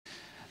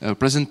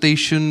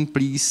presentation,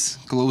 please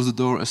close the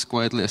door as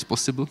quietly as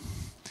possible.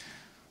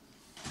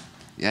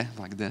 Yeah,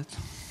 like that.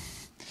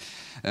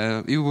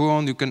 If you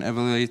want, you can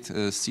evaluate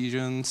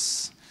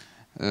sessions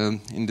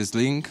in this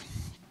link.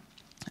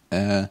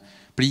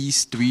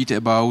 Please tweet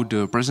about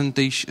the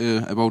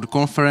presentation, about the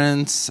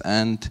conference,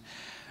 and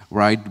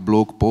write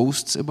blog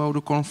posts about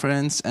the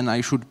conference. And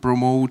I should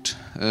promote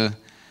a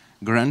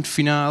grand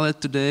finale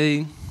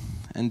today,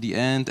 and the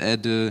end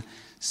at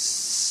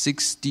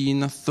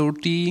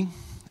 16:30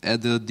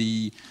 at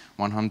the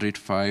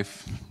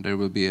 105. There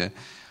will be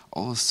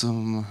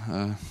awesome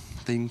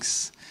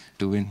things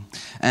to win.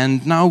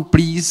 And now,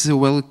 please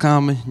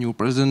welcome new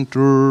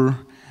presenter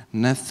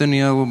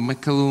Nathaniel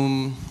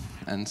McCallum.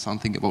 And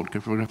something about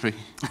cryptography.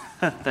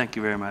 Thank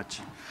you very much.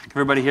 Can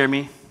everybody hear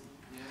me?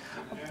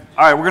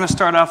 All right, we're going to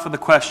start off with a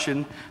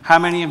question. How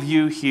many of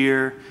you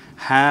here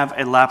have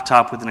a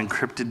laptop with an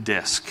encrypted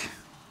disk?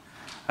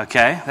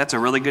 Okay, that's a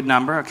really good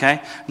number,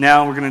 okay?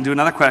 Now we're going to do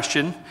another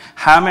question.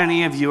 How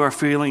many of you are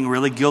feeling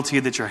really guilty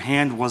that your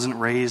hand wasn't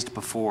raised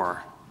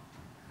before?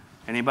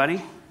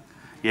 Anybody?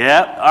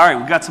 Yeah, all right,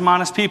 we've got some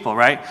honest people,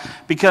 right?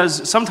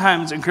 Because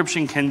sometimes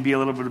encryption can be a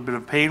little bit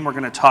of pain. We're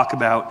going to talk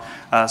about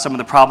some of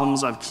the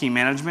problems of key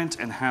management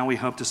and how we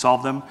hope to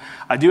solve them.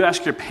 I do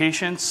ask your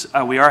patience.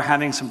 We are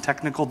having some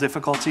technical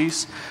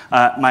difficulties.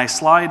 My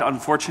slide,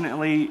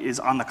 unfortunately, is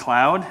on the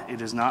cloud.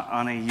 It is not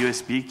on a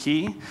USB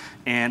key.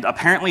 And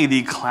apparently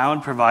the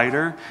cloud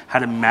provider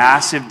had a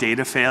massive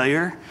data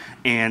failure,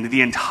 and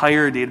the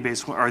entire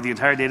database, or the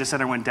entire data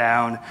center went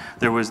down.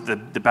 There was the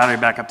battery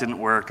backup didn't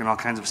work and all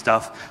kinds of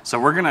stuff. So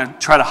we're going to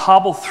try to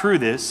hobble through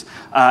this.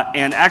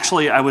 And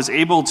actually, I was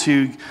able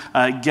to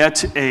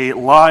get a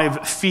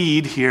live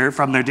feed here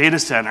from their data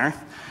center.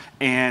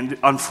 And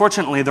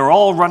unfortunately, they're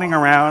all running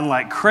around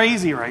like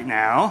crazy right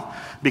now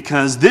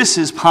because this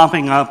is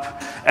popping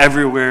up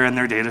everywhere in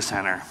their data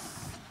center.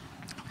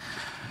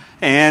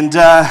 And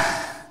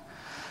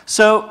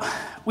so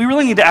we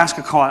really need to ask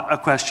a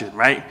question,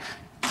 right?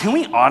 Can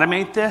we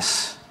automate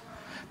this?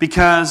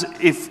 Because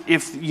if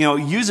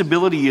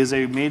usability is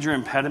a major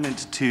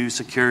impediment to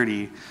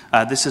security,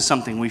 this is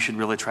something we should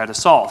really try to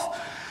solve.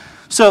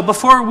 So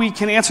before we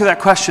can answer that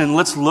question,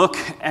 let's look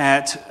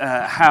at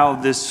how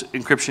this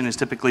encryption is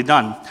typically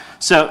done.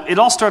 So it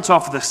all starts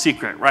off with a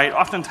secret, right?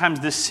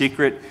 Oftentimes this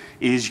secret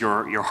is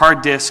your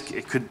hard disk.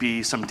 It could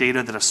be some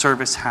data that a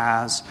service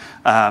has.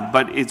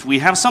 But we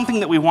have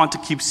something that we want to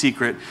keep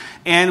secret.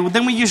 And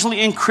then we usually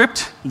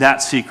encrypt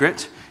that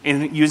secret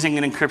using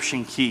an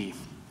encryption key.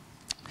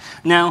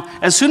 Now,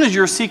 as soon as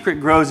your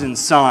secret grows in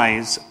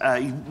size,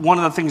 one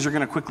of the things you're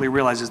going to quickly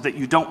realize is that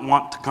you don't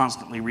want to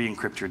constantly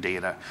re-encrypt your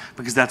data,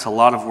 because that's a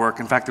lot of work.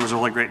 In fact, there was a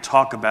really great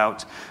talk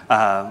about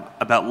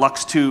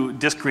Lux2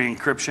 disk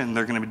re-encryption.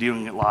 They're going to be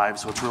doing it live,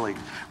 so it's really,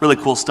 really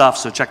cool stuff.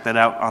 So check that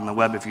out on the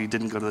web if you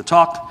didn't go to the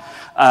talk.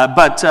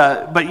 But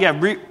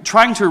yeah,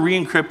 trying to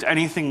re-encrypt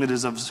anything that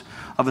is of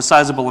a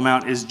sizable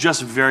amount is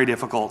just very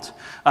difficult.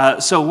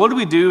 So what do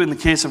we do in the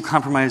case of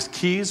compromised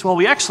keys? Well,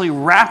 we actually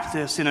wrap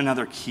this in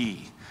another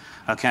key.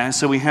 Okay,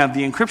 so we have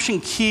the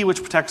encryption key,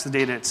 which protects the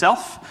data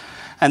itself,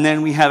 and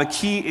then we have a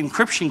key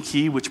encryption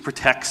key, which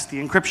protects the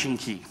encryption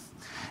key.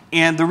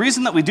 And the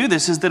reason that we do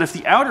this is that if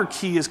the outer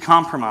key is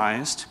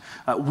compromised,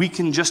 we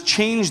can just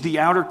change the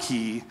outer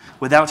key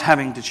without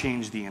having to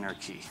change the inner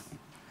key.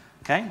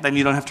 Okay, then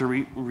you don't have to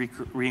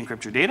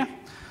re-encrypt your data.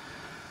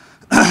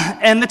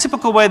 And the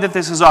typical way that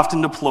this is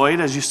often deployed,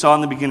 as you saw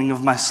in the beginning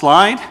of my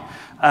slide,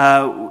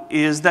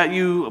 is that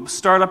you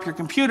start up your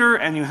computer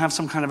and you have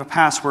some kind of a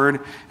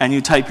password and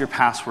you type your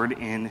password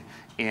in,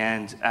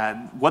 and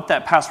what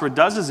that password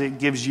does is it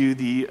gives you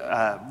the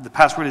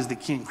password is the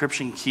key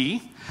encryption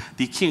key.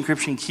 The key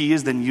encryption key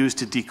is then used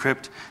to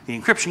decrypt the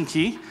encryption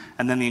key,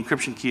 and then the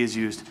encryption key is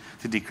used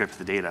to decrypt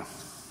the data.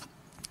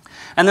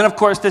 And then, of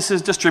course, this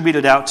is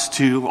distributed out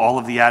to all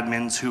of the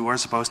admins who are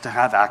supposed to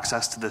have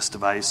access to this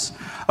device.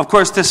 Of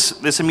course,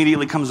 this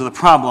immediately comes with a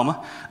problem.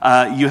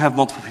 You have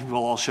multiple people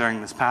all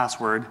sharing this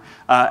password.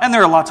 And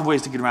there are lots of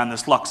ways to get around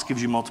this. Lux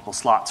gives you multiple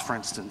slots, for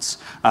instance.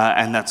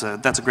 And that's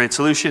a great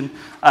solution.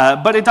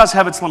 But it does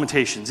have its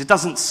limitations. It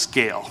doesn't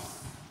scale.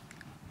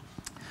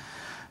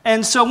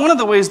 And so one of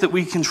the ways that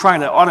we can try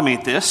to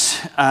automate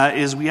this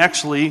is we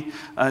actually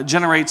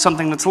generate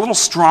something that's a little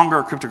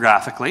stronger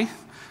cryptographically.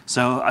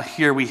 So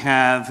here we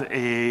have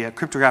a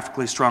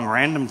cryptographically strong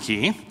random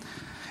key,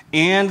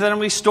 and then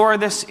we store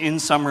this in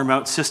some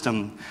remote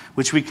system,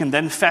 which we can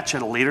then fetch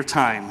at a later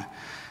time.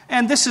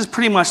 And this is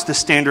pretty much the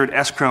standard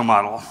escrow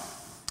model.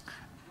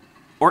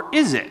 Or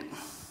is it?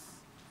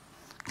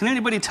 Can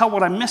anybody tell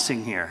what I'm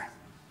missing here?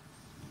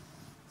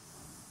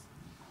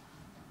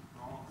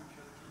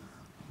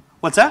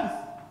 What's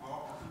that?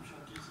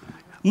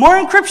 More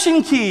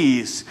encryption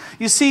keys.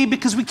 You see,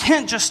 because we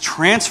can't just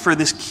transfer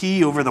this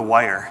key over the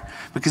wire.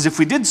 Because if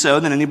we did so,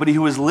 then anybody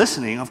who was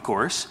listening, of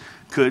course,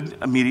 could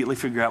immediately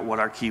figure out what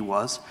our key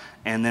was,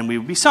 and then we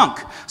would be sunk.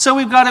 So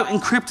we've got to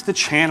encrypt the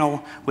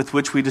channel with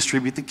which we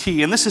distribute the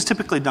key. And this is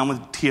typically done with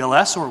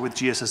TLS or with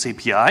GSS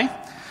API.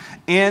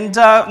 And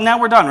now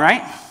we're done,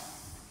 right?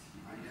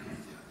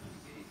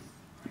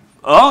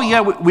 Oh, yeah,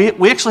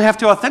 we actually have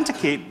to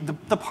authenticate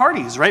the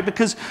parties, right?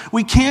 Because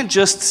we can't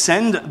just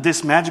send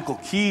this magical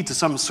key to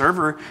some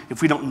server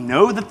if we don't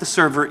know that the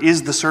server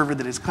is the server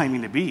that it's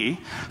claiming to be.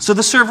 So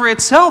the server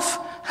itself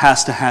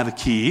has to have a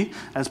key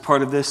as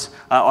part of this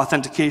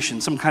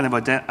authentication, some kind of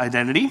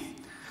identity,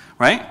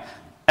 right?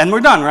 And we're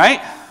done,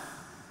 right?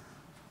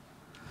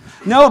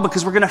 No,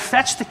 because we're going to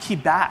fetch the key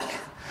back.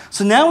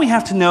 So now we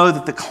have to know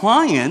that the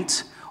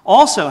client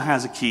also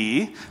has a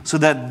key so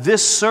that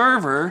this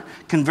server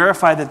can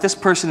verify that this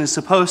person is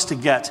supposed to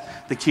get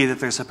the key that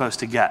they're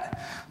supposed to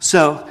get.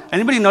 So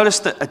anybody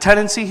notice a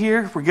tendency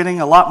here? We're getting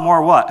a lot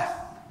more what?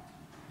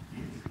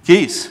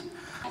 Keys.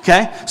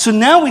 Okay, so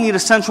now we need a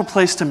central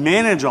place to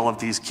manage all of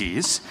these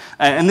keys,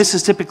 and this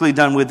is typically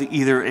done with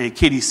either a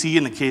KDC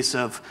in the case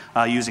of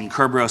using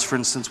Kerberos, for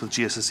instance, with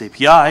GSS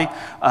API,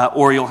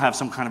 or you'll have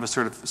some kind of a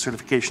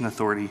certification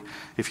authority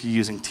if you're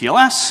using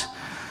TLS.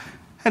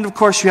 And of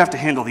course, you have to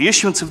handle the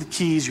issuance of the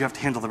keys, you have to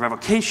handle the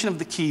revocation of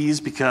the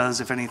keys,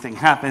 because if anything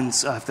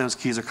happens, if those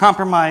keys are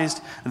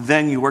compromised,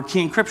 then your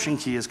key encryption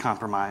key is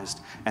compromised,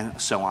 and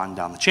so on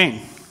down the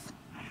chain.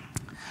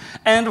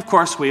 And of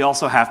course, we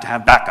also have to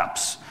have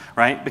backups,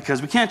 right?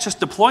 Because we can't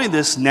just deploy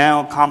this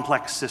now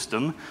complex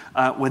system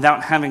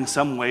without having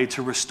some way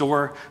to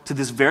restore to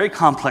this very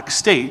complex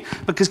state.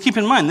 Because keep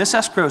in mind, this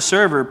escrow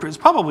server is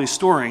probably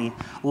storing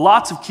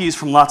lots of keys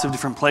from lots of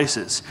different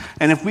places.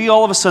 And if we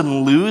all of a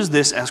sudden lose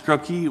this escrow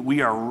key,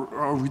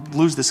 or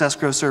lose this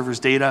escrow server's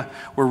data,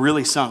 we're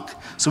really sunk.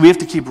 So we have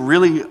to keep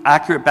really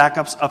accurate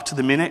backups up to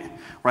the minute,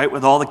 right,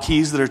 with all the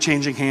keys that are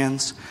changing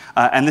hands.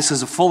 And this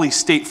is a fully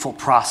stateful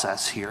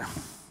process here.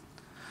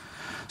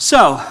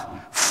 So,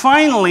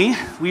 finally,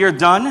 we are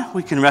done.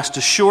 We can rest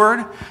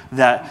assured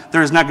that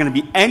there is not going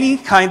to be any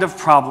kind of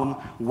problem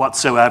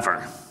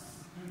whatsoever.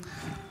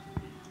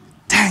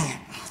 Dang it.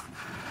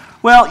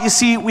 Well, you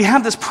see, we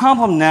have this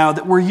problem now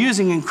that we're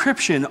using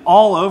encryption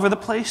all over the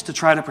place to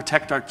try to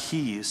protect our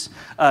keys.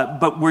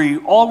 But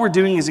all we're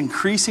doing is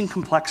increasing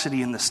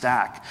complexity in the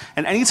stack.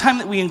 And anytime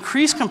that we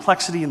increase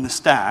complexity in the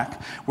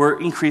stack, we're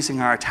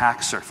increasing our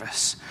attack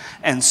surface.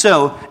 And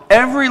so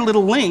every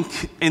little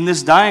link in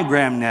this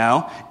diagram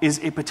now is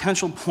a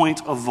potential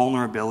point of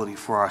vulnerability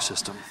for our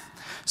system.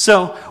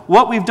 So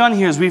what we've done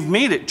here is we've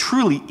made it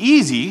truly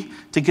easy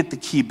to get the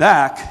key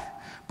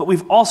back, but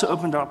we've also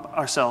opened up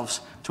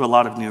ourselves to a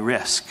lot of new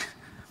risk.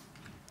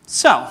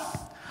 So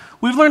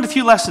we've learned a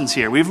few lessons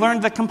here. We've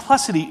learned that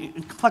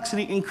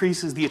complexity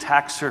increases the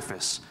attack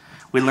surface.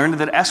 We learned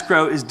that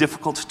escrow is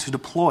difficult to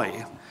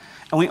deploy.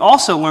 And we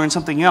also learned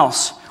something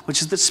else,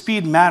 which is that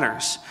speed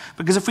matters.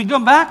 Because if we go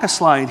back a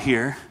slide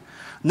here,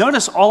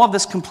 notice all of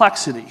this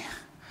complexity.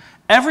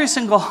 Every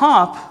single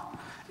hop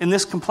in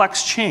this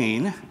complex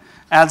chain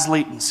adds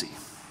latency.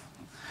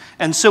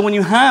 And so when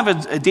you have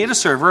a data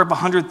server of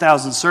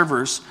 100,000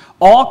 servers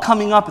all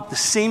coming up at the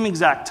same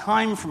exact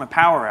time from a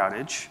power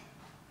outage,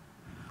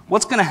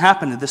 what's going to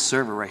happen to this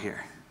server right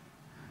here?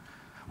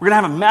 We're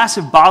going to have a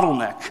massive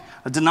bottleneck,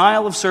 a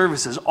denial of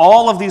services.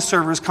 All of these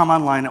servers come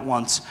online at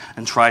once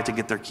and try to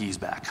get their keys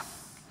back.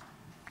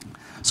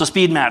 So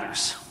speed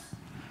matters.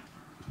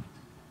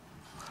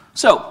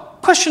 So,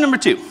 question number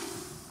 2.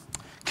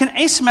 Can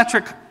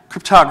asymmetric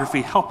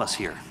cryptography help us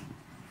here?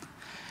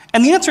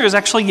 And the answer is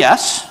actually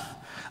yes.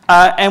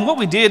 And what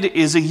we did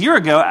is a year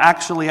ago,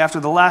 actually after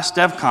the last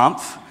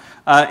DevConf,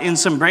 in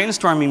some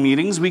brainstorming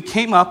meetings, we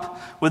came up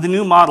with a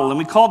new model, and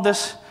we called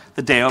this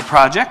the DEO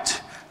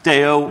project.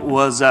 DEO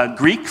was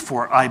Greek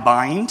for I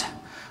bind,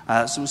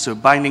 so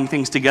binding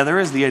things together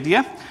is the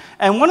idea.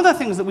 And one of the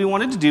things that we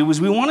wanted to do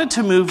was we wanted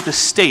to move the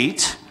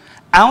state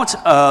out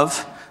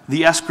of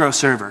the escrow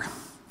server.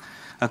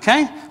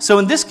 Okay? So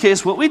in this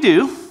case, what we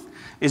do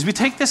is we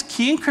take this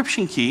key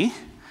encryption key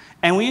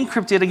and we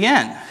encrypt it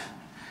again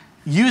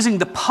using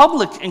the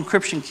public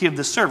encryption key of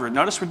the server.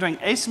 Notice we're doing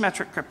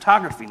asymmetric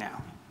cryptography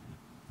now.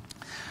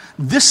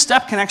 This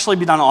step can actually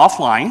be done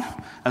offline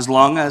as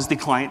long as the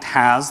client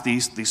has the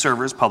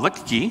server's public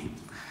key.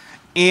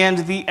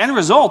 And the end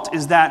result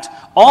is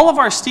that all of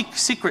our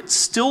secrets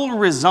still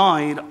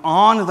reside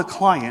on the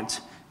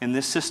client in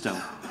this system,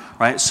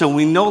 right? So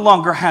we no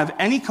longer have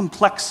any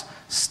complex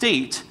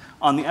state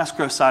on the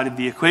escrow side of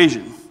the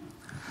equation.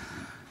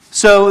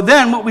 So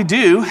then what we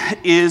do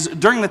is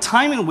during the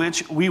time in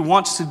which we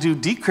want to do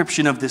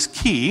decryption of this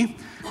key,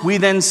 we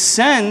then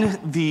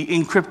send the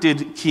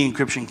encrypted key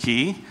encryption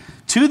key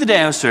to the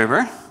DEO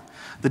server.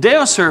 The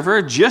DEO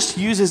server just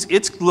uses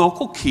its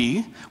local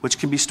key, which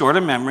can be stored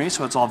in memory,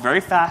 so it's all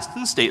very fast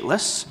and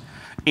stateless,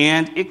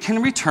 and it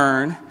can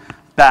return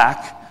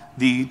back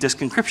the disk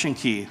encryption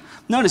key.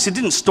 Notice it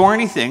didn't store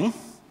anything,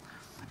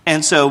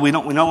 and so we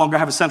no longer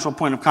have a central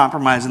point of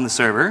compromise in the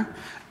server.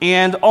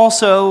 And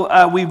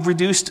also, we've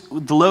reduced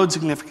the load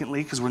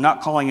significantly because we're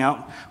not calling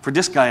out for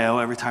disk I/O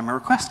every time a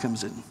request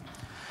comes in.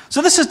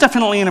 So this is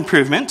definitely an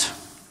improvement.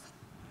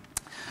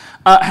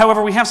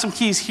 However, we have some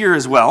keys here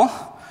as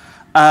well.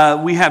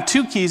 We have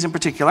 2 keys in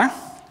particular.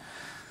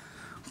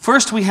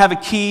 First, we have a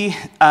key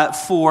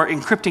for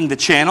encrypting the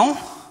channel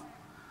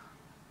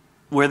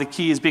where the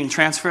key is being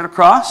transferred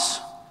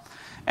across.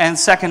 And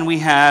second, we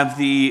have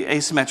the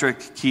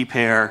asymmetric key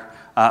pair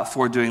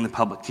for doing the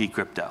public key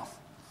crypto.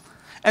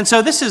 And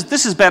so this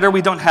is better.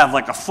 We don't have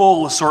like a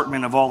full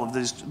assortment of all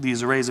of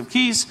these arrays of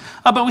keys,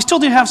 but we still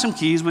do have some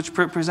keys which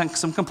present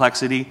some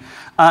complexity,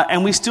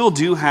 and we still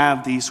do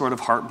have the sort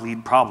of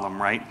heartbleed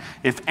problem, right?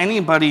 If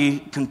anybody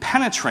can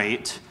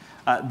penetrate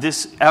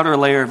this outer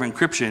layer of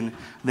encryption,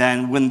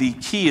 then when the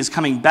key is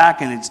coming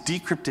back in its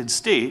decrypted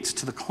state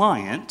to the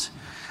client,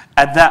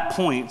 at that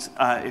point,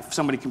 if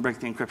somebody can break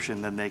the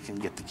encryption, then they can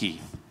get the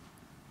key.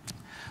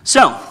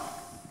 So,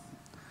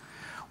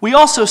 we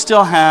also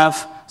still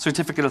have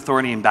certificate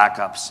authority and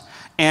backups.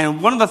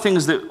 And one of the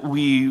things that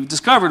we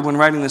discovered when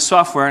writing this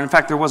software, and in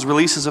fact there was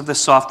releases of this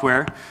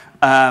software,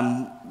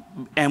 and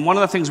one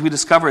of the things we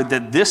discovered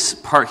that this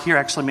part here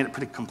actually made it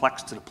pretty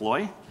complex to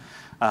deploy.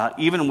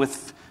 Even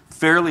with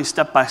fairly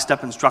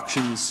step-by-step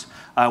instructions,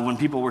 when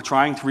people were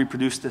trying to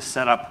reproduce this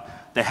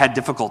setup, they had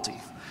difficulty.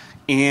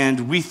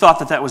 And we thought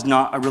that that was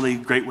not a really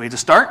great way to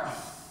start.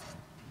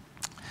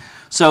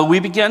 So we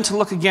began to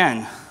look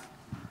again.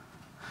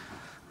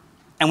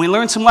 And we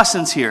learned some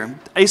lessons here.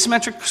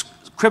 Asymmetric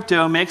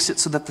crypto makes it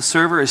so that the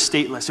server is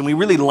stateless. And we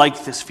really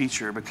like this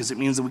feature because it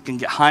means that we can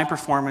get high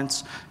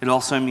performance. It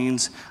also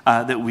means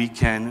that we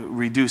can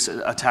reduce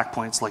attack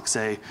points, like,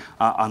 say,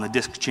 on the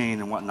disk chain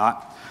and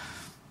whatnot.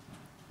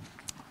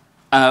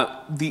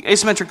 The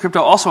asymmetric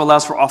crypto also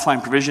allows for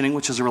offline provisioning,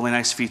 which is a really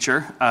nice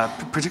feature.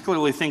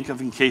 Particularly think of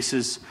in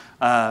cases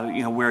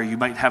where you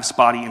might have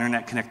spotty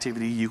internet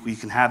connectivity. You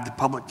can have the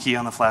public key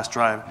on the flash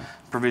drive,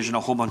 provision a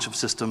whole bunch of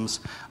systems,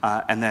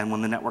 and then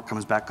when the network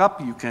comes back up,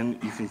 you can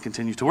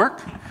continue to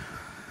work.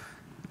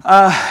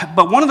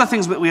 But one of the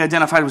things that we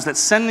identified was that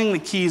sending the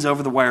keys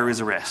over the wire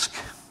is a risk.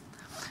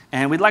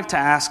 And we'd like to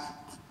ask,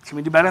 can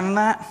we do better than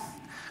that?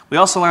 We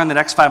also learned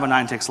that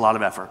X509 takes a lot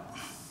of effort.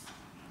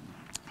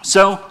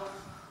 So,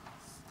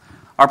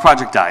 our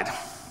project died.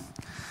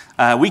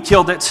 We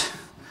killed it,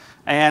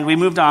 and we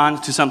moved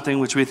on to something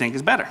which we think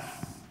is better.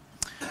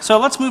 So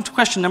let's move to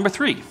question number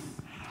 3.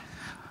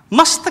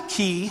 Must the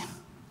key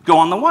go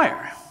on the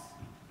wire?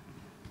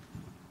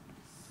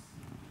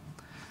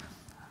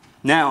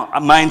 Now,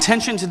 my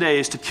intention today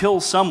is to kill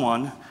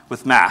someone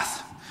with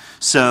math.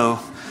 So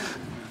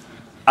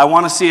I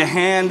want to see a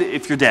hand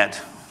if you're dead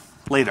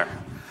later.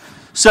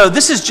 So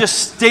this is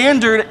just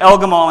standard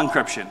Elgamal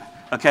encryption.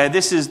 Okay,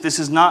 this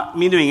is not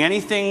me doing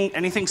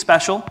anything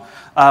special.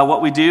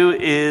 What we do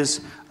is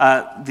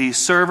the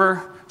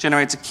server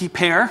generates a key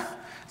pair,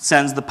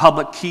 sends the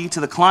public key to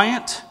the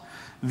client.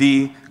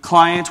 The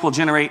client will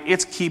generate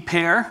its key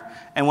pair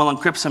and will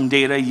encrypt some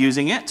data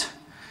using it.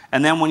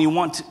 And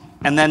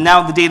then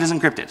now the data is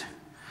encrypted.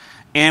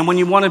 And when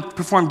you want to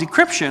perform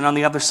decryption on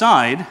the other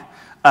side,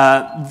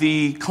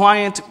 the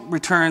client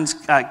returns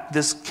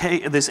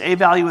this A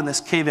value and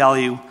this K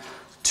value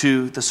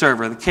to the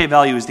server. The K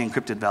value is the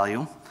encrypted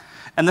value.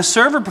 And the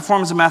server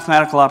performs a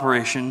mathematical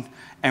operation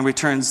and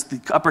returns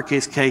the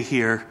uppercase K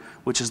here,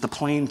 which is the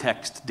plain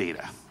text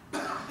data.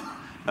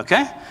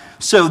 Okay?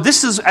 So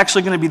this is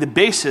actually going to be the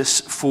basis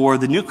for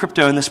the new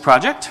crypto in this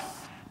project.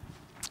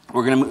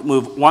 We're going to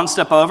move one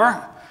step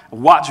over.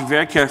 Watch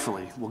very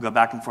carefully. We'll go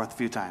back and forth a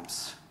few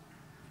times.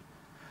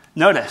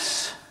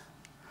 Notice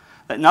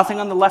that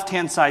nothing on the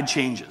left-hand side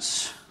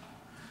changes.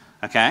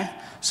 Okay?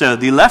 So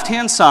the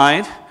left-hand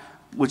side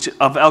which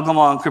of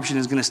Elgamal encryption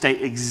is going to stay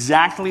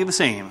exactly the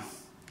same.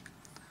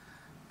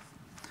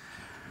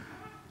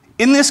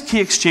 In this key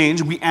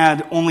exchange, we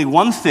add only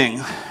one thing,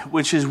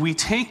 which is we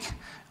take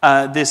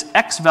this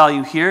X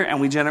value here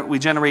and we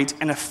generate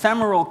an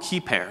ephemeral key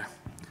pair.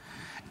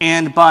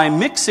 And by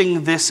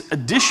mixing this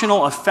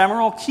additional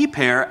ephemeral key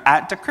pair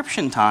at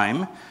decryption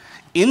time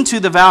into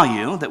the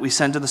value that we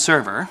send to the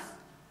server,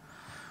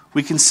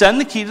 we can send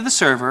the key to the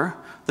server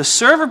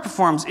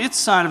performs its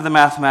side of the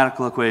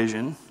mathematical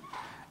equation,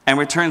 and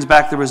returns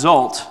back the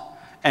result,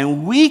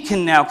 and we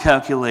can now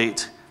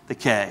calculate the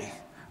K,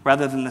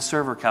 rather than the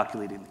server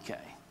calculating the K.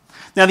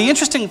 Now, the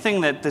interesting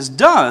thing that this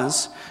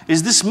does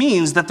is this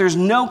means that there's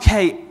no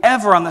K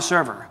ever on the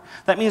server.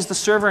 That means the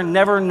server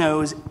never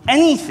knows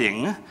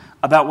anything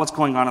about what's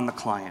going on the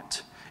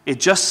client. It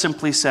just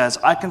simply says,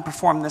 I can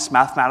perform this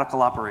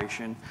mathematical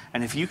operation,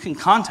 and if you can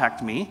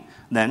contact me,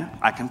 then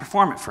I can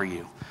perform it for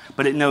you.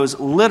 But it knows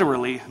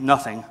literally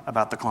nothing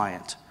about the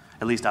client,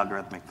 at least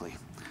algorithmically.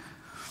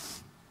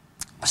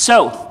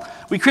 So,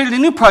 we created a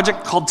new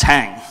project called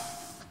Tang.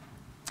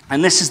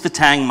 And this is the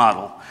Tang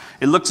model.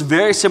 It looks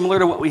very similar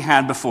to what we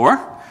had before.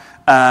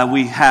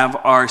 We have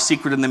our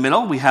secret in the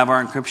middle. We have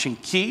our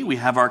encryption key. We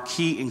have our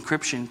key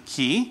encryption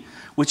key,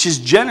 which is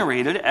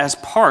generated as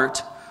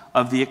part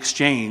of the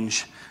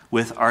exchange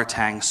with our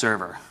Tang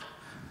server.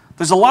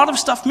 There's a lot of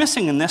stuff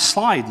missing in this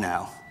slide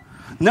now.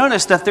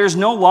 Notice that there's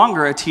no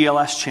longer a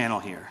TLS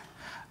channel here.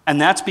 And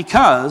that's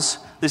because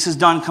this is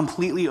done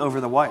completely over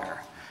the wire.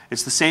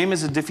 It's the same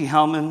as a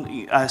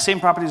Diffie-Hellman, same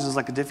properties as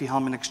like a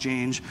Diffie-Hellman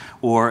exchange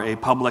or a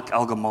public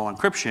Elgamal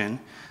encryption.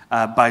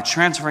 By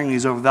transferring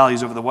these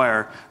values over the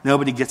wire,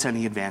 nobody gets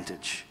any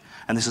advantage.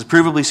 And this is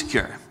provably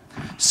secure.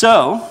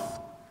 So,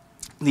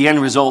 the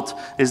end result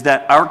is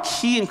that our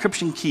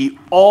encryption key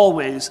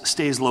always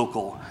stays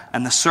local,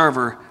 and the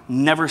server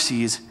never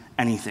sees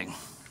anything.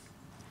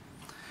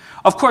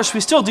 Of course, we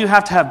still do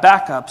have to have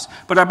backups,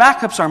 but our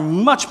backups are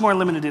much more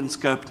limited in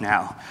scope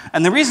now.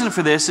 And the reason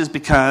for this is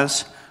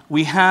because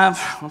we have,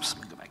 oops,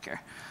 let me go back here.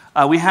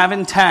 We have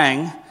in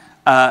Tang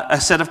a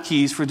set of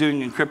keys for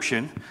doing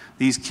encryption.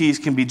 These keys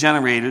can be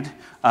generated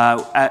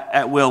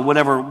at will,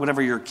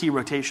 whatever your key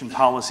rotation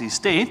policy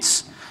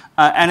states.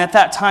 And at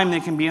that time, they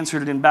can be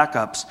inserted in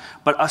backups.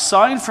 But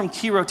aside from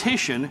key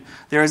rotation,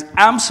 there is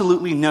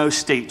absolutely no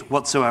state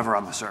whatsoever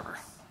on the server.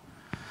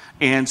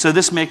 And so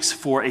this makes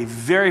for a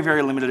very,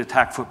 very limited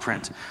attack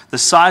footprint. The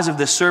size of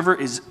this server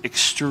is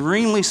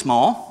extremely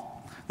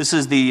small. This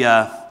is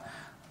the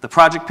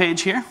project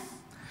page here.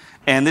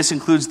 And this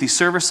includes the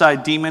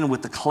server-side daemon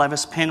with the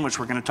Clevis pin, which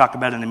we're going to talk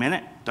about in a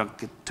minute. Don't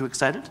get too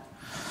excited.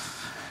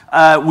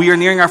 We are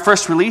nearing our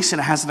first release, and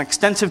it has an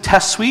extensive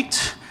test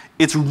suite.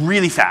 It's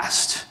really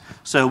fast.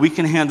 So we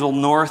can handle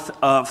north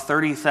of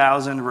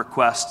 30,000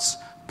 requests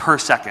per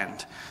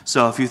second.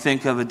 So if you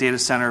think of a data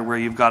center where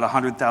you've got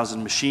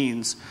 100,000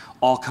 machines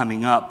all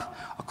coming up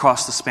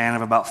across the span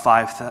of about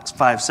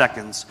 5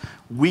 seconds,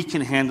 we can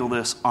handle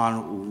this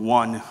on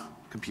one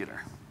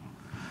computer.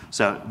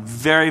 So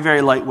very,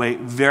 very lightweight,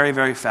 very,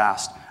 very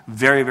fast,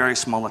 very, very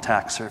small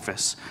attack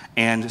surface,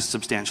 and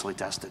substantially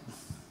tested.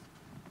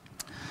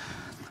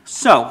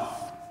 So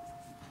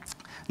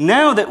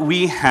now that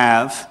we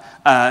have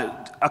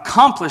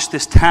accomplished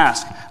this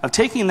task of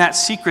taking that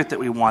secret that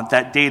we want,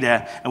 that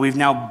data, and we've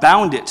now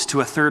bound it to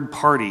a third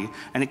party,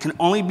 and it can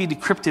only be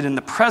decrypted in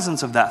the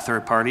presence of that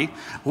third party,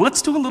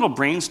 let's do a little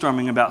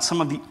brainstorming about some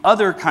of the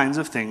other kinds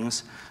of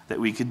things that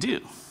we could do.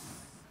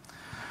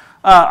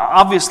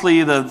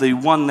 Obviously, the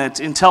one that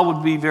Intel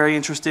would be very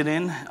interested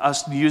in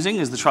us using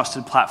is the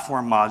Trusted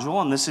Platform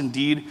module, and this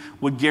indeed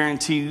would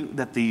guarantee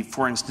that,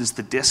 for instance,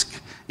 the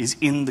disk is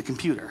in the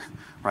computer,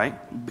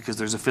 right? Because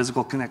there's a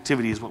physical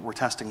connectivity is what we're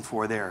testing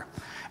for there.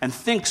 And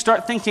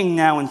start thinking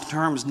now in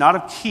terms not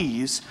of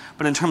keys,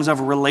 but in terms of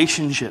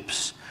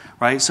relationships,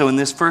 right? So in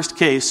this first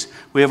case,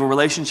 we have a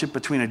relationship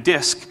between a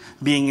disk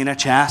being in a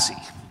chassis.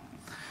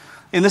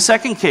 In the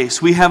second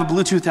case, we have a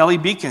Bluetooth LE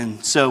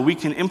beacon, so we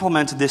can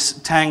implement this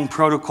Tang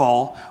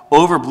protocol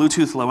over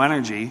Bluetooth Low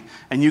Energy,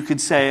 and you could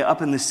say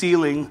up in the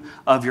ceiling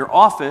of your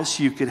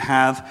office, you could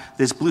have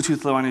this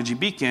Bluetooth Low Energy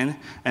beacon,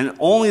 and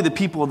only the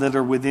people that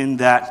are within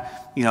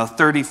that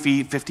 30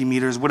 feet, 50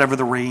 meters, whatever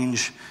the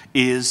range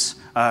is,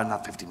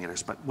 not 50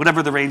 meters, but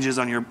whatever the range is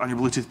on your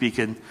Bluetooth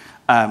beacon,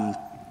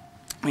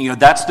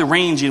 that's the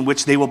range in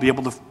which they will be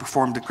able to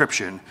perform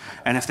decryption.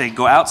 And if they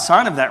go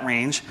outside of that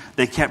range,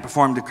 they can't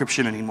perform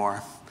decryption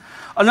anymore.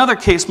 Another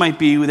case might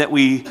be that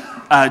we,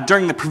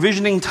 during the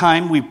provisioning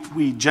time,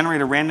 we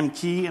generate a random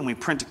key and we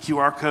print a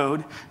QR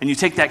code, and you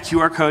take that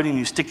QR code and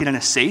you stick it in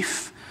a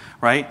safe,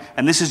 right?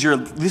 And this is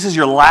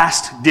your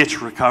last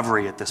ditch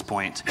recovery at this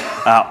point.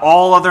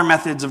 All other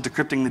methods of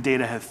decrypting the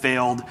data have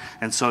failed,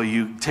 and so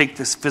you take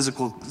this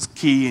physical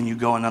key and you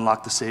go and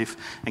unlock the safe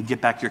and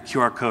get back your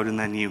QR code, and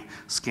then you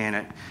scan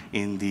it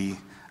in the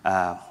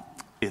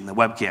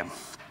webcam.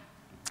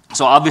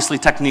 So obviously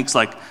techniques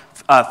like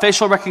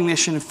facial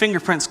recognition,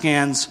 fingerprint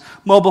scans,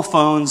 mobile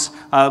phones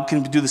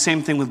can do the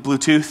same thing with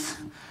Bluetooth,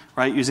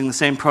 right, using the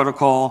same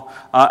protocol,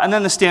 and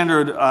then the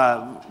standard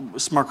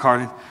smart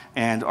card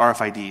and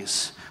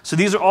RFIDs. So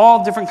these are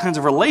all different kinds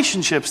of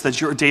relationships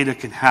that your data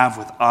can have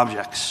with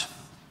objects.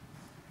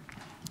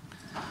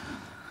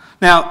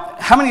 Now,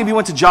 how many of you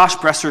went to Josh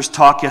Bresser's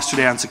talk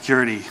yesterday on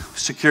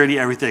security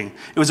everything?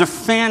 It was a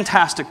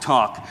fantastic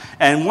talk.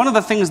 And one of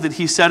the things that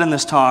he said in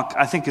this talk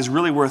I think is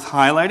really worth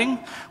highlighting,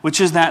 which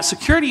is that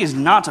security is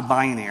not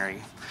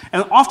binary.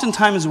 And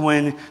oftentimes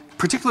when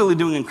particularly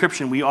doing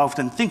encryption, we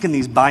often think in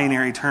these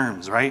binary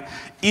terms, right?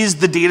 Is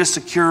the data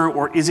secure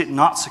or is it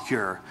not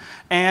secure?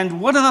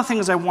 And one of the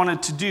things I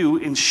wanted to do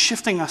in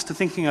shifting us to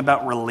thinking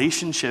about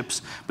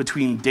relationships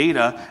between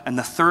data and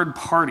the third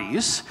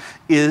parties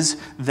is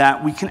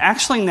that we can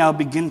actually now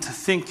begin to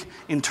think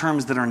in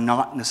terms that are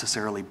not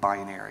necessarily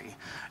binary.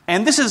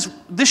 And this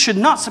should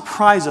not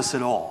surprise us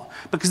at all,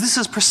 because this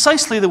is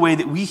precisely the way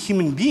that we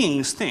human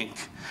beings think.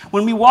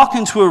 When we walk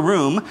into a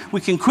room,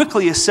 we can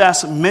quickly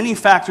assess many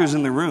factors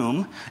in the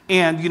room.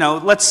 And,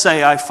 let's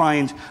say I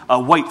find a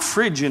white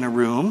fridge in a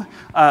room.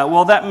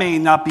 Well, that may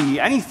not be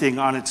anything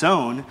on its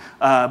own.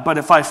 But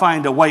if I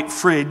find a white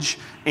fridge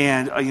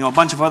and, a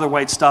bunch of other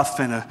white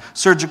stuff and a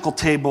surgical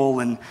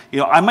table, and,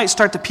 I might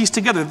start to piece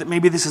together that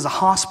maybe this is a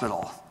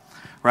hospital.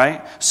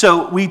 Right?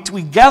 So we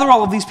gather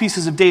all of these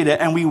pieces of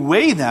data and we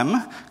weigh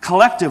them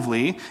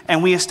collectively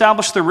and we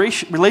establish the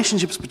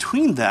relationships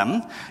between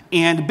them,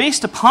 and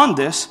based upon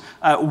this,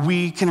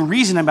 we can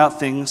reason about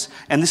things,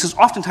 and this is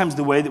oftentimes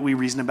the way that we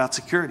reason about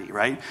security,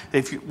 right?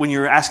 When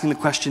you're asking the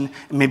question,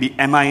 maybe,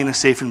 am I in a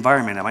safe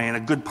environment? Am I in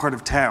a good part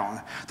of town?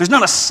 There's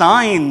not a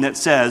sign that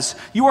says,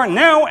 you are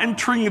now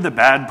entering the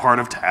bad part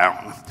of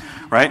town,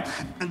 right?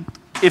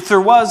 If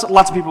there was,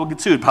 lots of people would get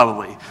sued,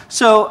 probably.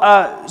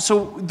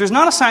 So there's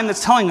not a sign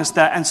that's telling us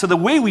that, and so the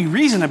way we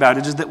reason about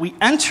it is that we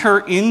enter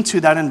into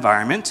that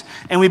environment,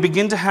 and we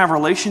begin to have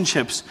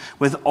relationships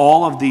with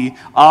all of the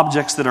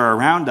objects that are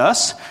around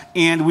us,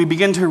 and we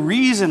begin to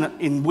reason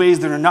in ways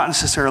that are not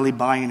necessarily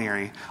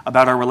binary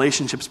about our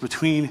relationships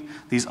between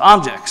these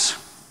objects.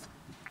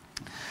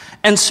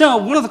 And so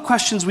one of the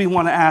questions we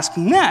want to ask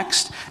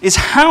next is,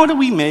 how do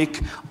we make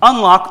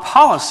unlock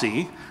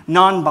policy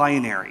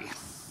non-binary?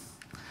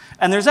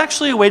 And there's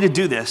actually a way to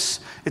do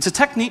this. It's a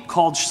technique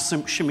called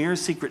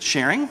Shamir's secret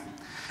sharing.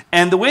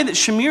 And the way that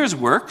Shamir's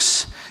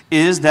works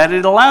is that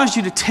it allows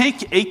you to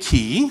take a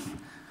key,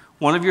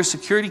 one of your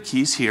security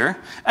keys here,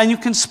 and you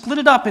can split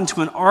it up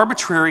into an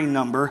arbitrary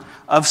number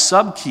of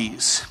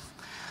subkeys.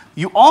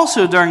 You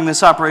also, during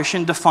this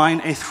operation, define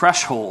a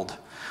threshold.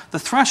 The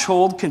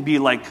threshold can be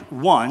like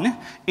 1,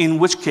 in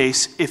which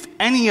case, if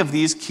any of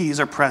these keys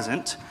are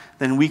present,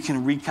 then we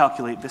can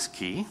recalculate this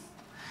key.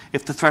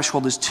 If the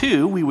threshold is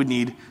 2, we would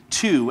need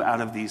 2 out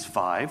of these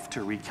 5 to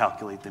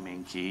recalculate the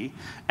main key,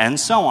 and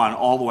so on,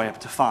 all the way up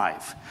to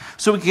 5.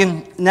 So we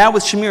can, now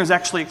with Shamir's,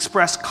 actually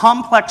express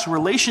complex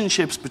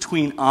relationships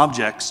between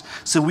objects,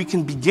 so we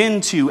can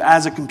begin to,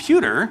 as a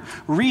computer,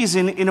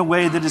 reason in a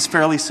way that is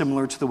fairly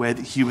similar to the way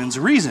that humans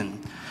reason,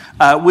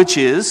 which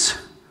is,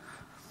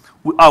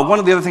 one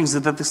of the other things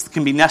is that this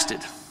can be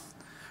nested,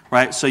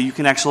 right? So you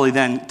can actually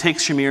then take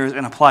Shamir's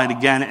and apply it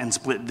again and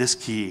split this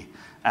key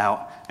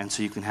out. And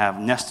so you can have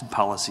nested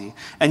policy.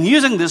 And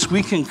using this,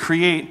 we can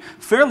create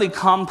fairly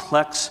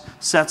complex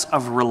sets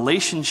of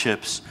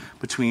relationships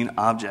between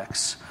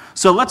objects.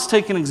 So let's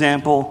take an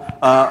example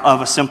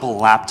of a simple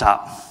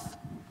laptop.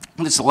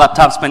 This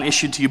laptop's been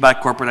issued to you by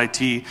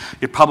corporate IT.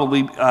 You're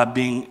probably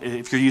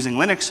if you're using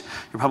Linux,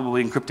 you're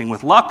probably encrypting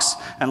with LUKS.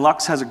 And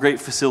LUKS has a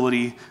great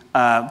facility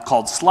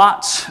called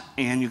slots,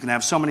 and you can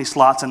have so many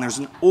slots, and there's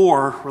an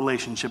OR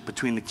relationship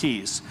between the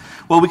keys.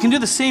 Well, we can do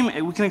the same.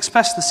 We can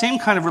express the same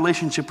kind of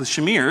relationship with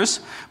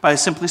Shamir's by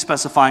simply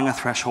specifying a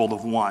threshold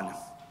of 1.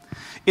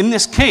 In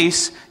this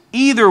case,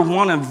 either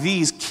one of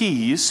these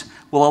keys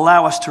will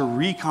allow us to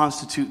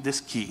reconstitute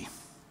this key.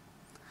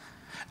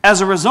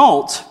 As a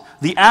result,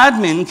 the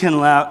admin can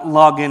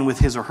log in with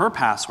his or her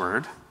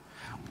password,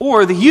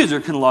 or the user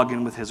can log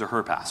in with his or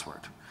her password,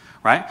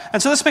 right?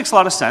 And so this makes a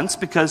lot of sense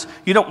because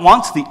you don't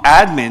want the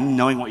admin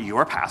knowing what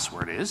your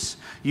password is.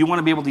 You want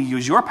to be able to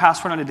use your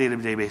password on a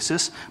day-to-day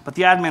basis, but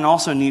the admin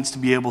also needs to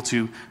be able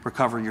to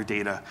recover your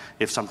data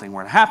if something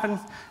were to happen.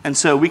 And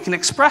so we can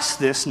express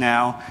this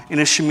now in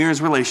a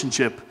Shamir's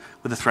relationship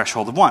with a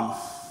threshold of 1.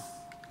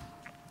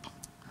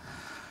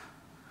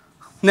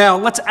 Now,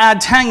 let's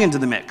add Tang into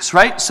the mix,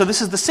 right? So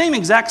this is the same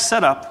exact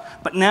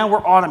setup, but now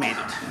we're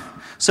automated.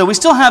 So we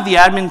still have the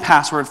admin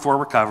password for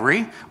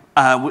recovery,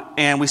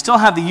 and we still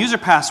have the user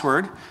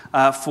password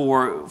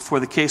for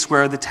the case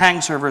where the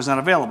Tang server is not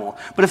available.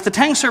 But if the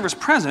Tang server is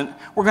present,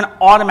 we're going to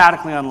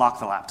automatically unlock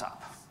the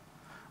laptop,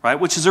 right?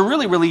 Which is a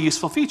really, really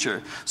useful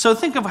feature. So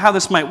think of how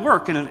this might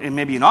work in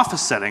maybe an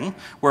office setting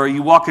where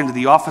you walk into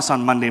the office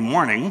on Monday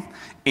morning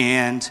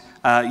and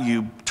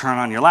you turn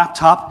on your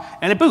laptop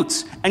and it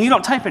boots and you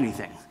don't type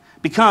anything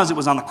because it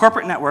was on the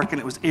corporate network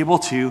and it was able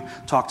to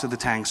talk to the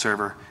Tang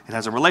server. It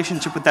has a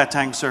relationship with that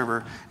Tang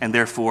server and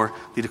therefore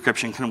the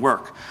decryption can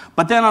work.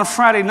 But then on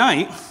Friday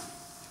night,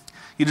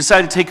 you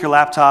decide to take your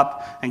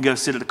laptop and go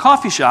sit at a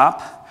coffee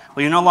shop.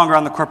 Well, you're no longer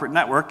on the corporate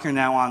network. You're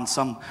now on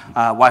some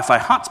Wi-Fi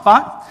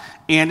hotspot.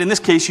 And in this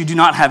case, you do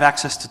not have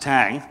access to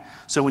Tang.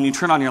 So when you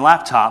turn on your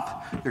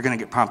laptop, you're going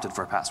to get prompted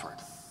for a password.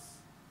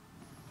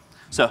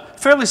 So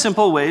fairly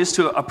simple ways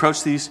to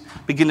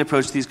begin to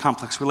approach these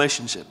complex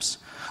relationships.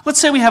 Let's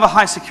say we have a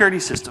high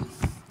security system,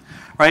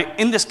 right?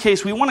 In this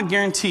case, we want to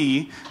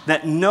guarantee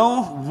that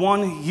no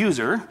one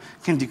user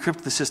can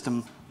decrypt the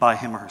system by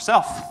him or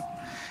herself.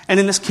 And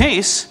in this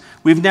case,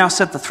 we've now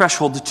set the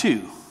threshold to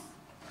 2.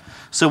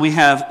 So we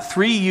have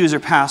 3 user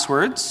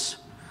passwords,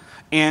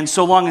 and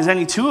so long as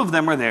any 2 of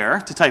them are there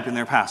to type in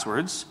their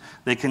passwords,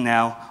 they can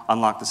now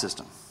unlock the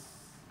system.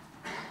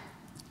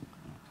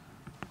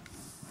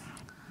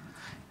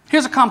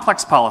 Here's a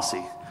complex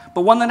policy,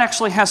 but one that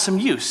actually has some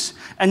use.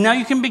 And now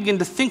you can begin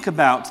to think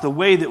about the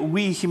way that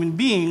we human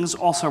beings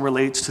also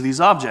relate to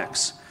these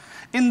objects.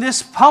 In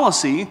this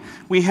policy,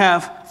 we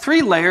have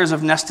 3 layers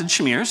of nested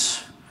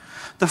Shamir's.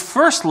 The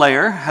first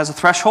layer has a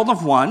threshold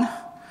of 1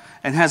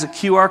 and has a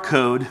QR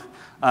code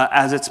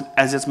as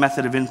its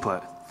method of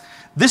input.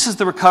 This is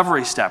the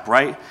recovery step,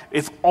 right?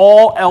 If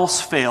all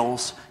else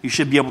fails, you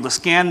should be able to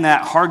scan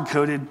that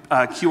hard-coded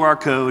QR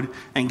code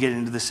and get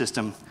into the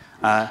system,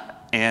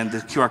 and the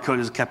QR code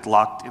is kept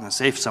locked in a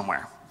safe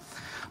somewhere.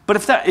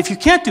 But if you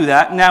can't do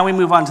that, now we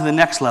move on to the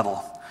next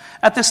level.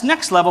 At this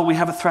next level, we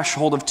have a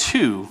threshold of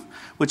 2,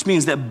 which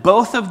means that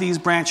both of these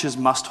branches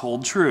must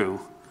hold true.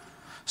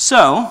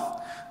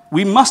 So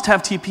we must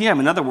have TPM.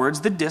 In other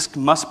words, the disk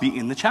must be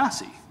in the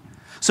chassis.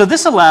 So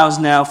this allows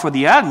now for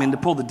the admin to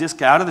pull the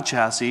disk out of the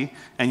chassis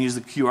and use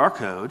the QR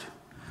code.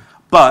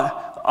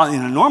 But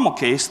in a normal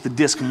case, the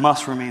disk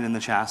must remain in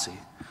the chassis.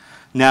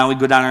 Now we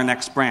go down our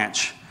next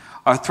branch.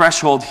 Our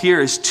threshold here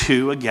is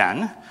 2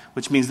 again,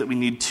 which means that we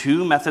need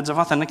 2 methods of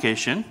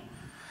authentication.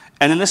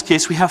 And in this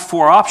case, we have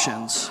 4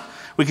 options.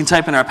 We can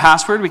type in our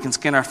password, we can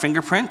scan our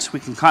fingerprint, we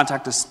can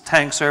contact a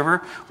Tang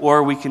server,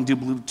 or we can do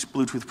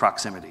Bluetooth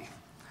proximity.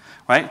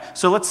 Right?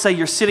 So let's say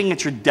you're sitting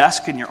at your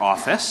desk in your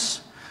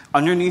office,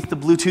 underneath the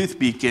Bluetooth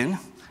beacon,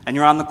 and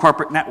you're on the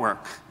corporate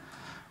network.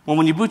 Well,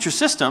 when you boot your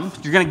system,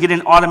 you're going to get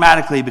in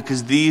automatically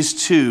because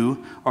these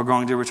 2 are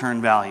going to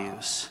return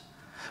values.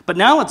 But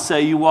now let's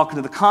say you walk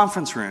into the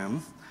conference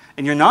room,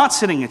 and you're not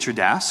sitting at your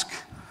desk.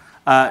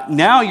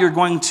 Now you're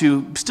going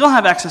to still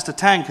have access to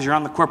Tang because you're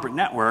on the corporate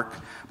network,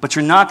 but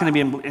you're not going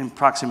to be in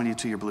proximity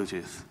to your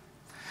Bluetooth.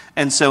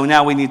 And so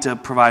now we need to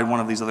provide one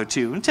of these other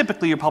 2. And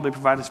typically you'll probably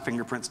provide a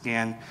fingerprint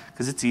scan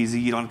because it's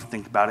easy. You don't have to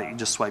think about it. You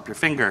just swipe your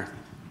finger.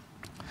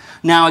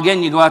 Now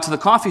again, you go out to the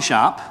coffee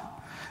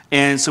shop,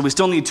 and so we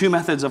still need 2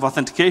 methods of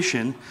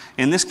authentication.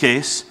 In this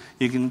case,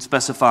 you can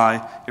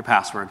specify your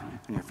password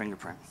and your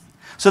fingerprint.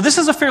 So this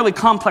is a fairly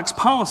complex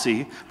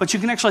policy, but you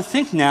can actually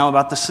think now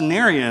about the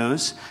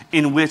scenarios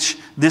in which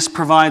this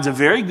provides a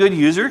very good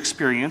user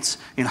experience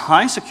in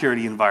high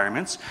security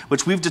environments,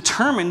 which we've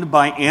determined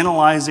by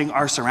analyzing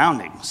our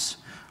surroundings,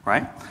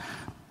 right?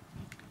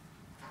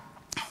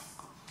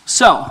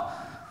 So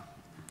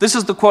this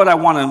is the quote I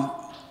want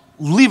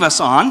to leave us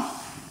on.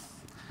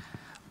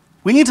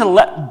 We need to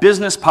let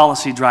business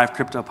policy drive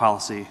crypto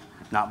policy,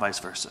 not vice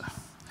versa.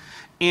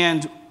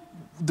 And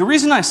the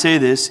reason I say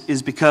this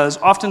is because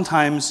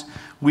oftentimes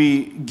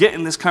we get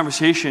in this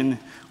conversation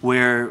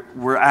where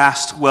we're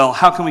asked, well,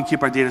 how can we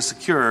keep our data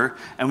secure?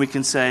 And we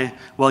can say,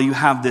 well, you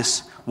have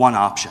this 1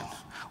 option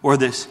or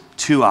this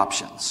 2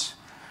 options,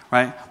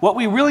 right? What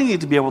we really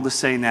need to be able to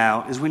say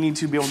now is we need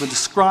to be able to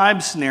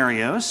describe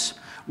scenarios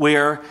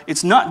where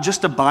it's not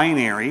just a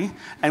binary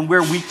and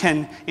where we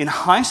can, in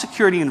high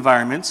security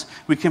environments,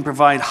 we can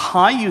provide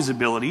high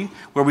usability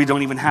where we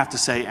don't even have to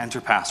say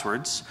enter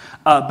passwords.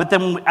 But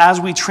then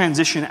as we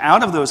transition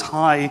out of those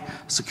high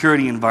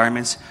security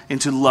environments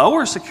into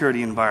lower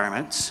security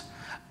environments,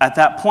 at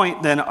that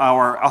point then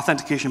our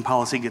authentication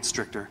policy gets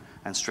stricter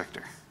and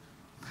stricter.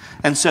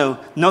 And so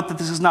note that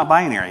this is not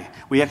binary.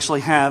 We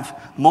actually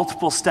have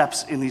multiple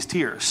steps in these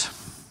tiers.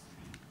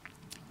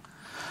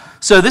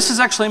 So this is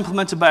actually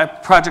implemented by a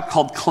project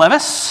called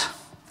Clevis,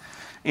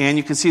 and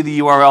you can see the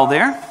URL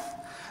there.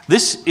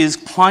 This is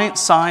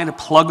client-side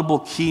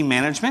pluggable key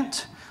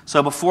management.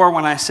 So before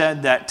when I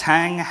said that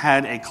Tang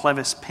had a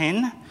Clevis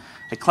pin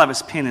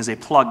is a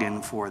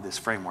plugin for this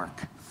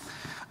framework.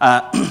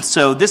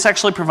 So this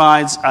actually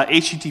provides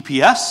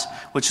HTTPS,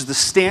 which is the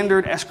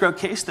standard escrow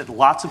case that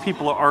lots of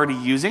people are already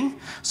using.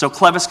 So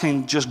Clevis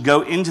can just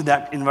go into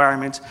that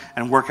environment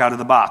and work out of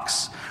the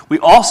box. We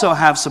also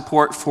have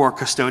support for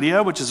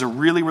Custodio, which is a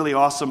really, really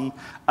awesome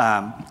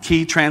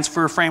key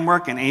transfer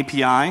framework and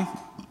API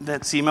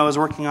that Simo is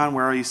working on.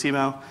 Where are you,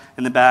 Simo?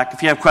 In the back.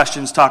 If you have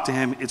questions, talk to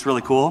him. It's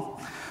really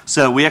cool.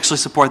 So we actually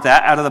support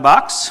that out of the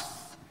box.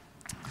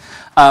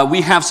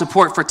 We have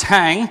support for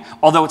Tang,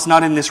 although it's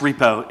not in this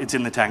repo, it's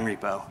in the Tang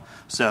repo.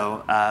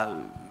 So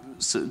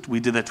we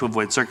did that to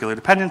avoid circular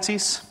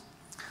dependencies.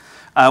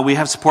 We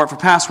have support for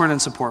password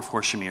and support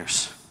for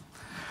Shamirs.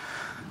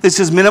 This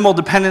is minimal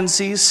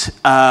dependencies.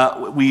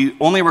 We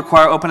only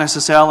require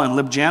OpenSSL and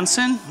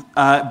libjansen,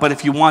 but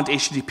if you want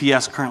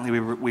HTTPS, currently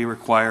we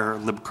require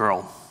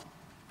libcurl.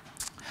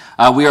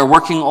 We are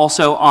working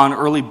also on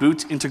early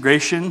boot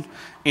integration,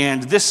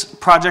 and this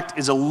project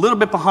is a little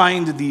bit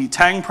behind the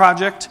Tang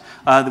project,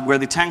 where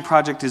the Tang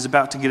project is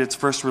about to get its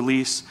first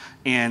release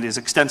and is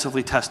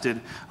extensively tested.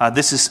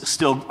 This is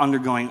still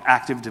undergoing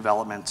active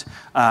development.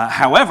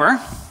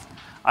 However,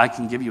 I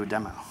can give you a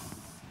demo.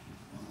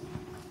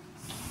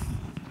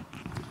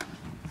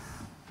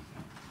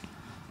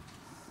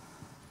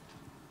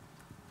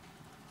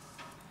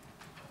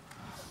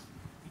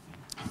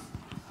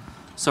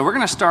 So we're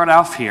going to start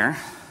off here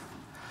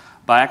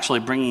by actually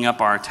bringing up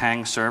our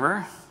Tang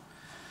server.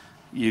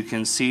 You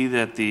can see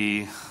that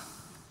the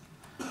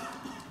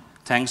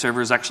Tang server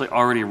is actually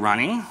already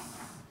running,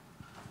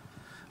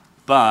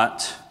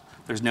 but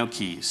there's no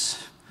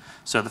keys.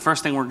 So the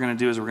first thing we're going to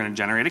do is we're going to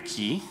generate a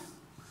key.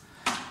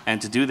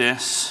 And to do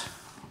this,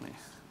 let me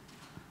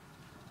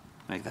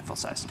make that full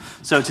size.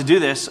 So to do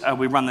this,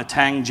 we run the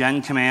Tang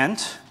gen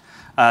command.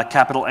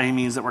 Capital A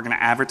means that we're going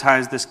to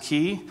advertise this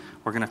key.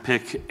 We're going to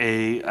pick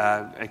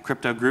a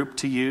crypto group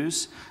to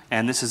use,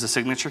 and this is a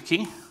signature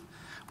key.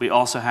 We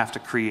also have to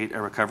create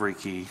a recovery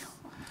key.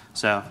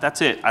 So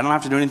that's it. I don't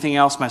have to do anything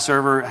else. My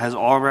server has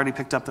already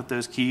picked up that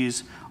those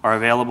keys are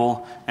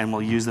available, and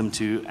we'll use them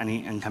to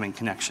any incoming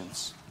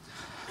connections.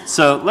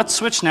 So let's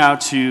switch now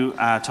to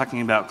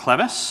talking about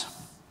Clevis.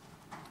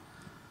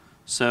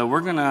 So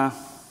we're going to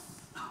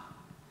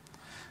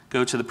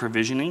go to the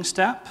provisioning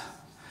step.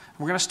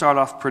 We're going to start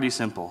off pretty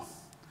simple,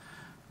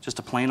 just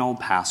a plain old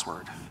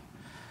password.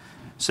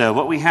 So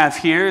what we have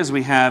here is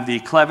we have the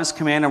Clevis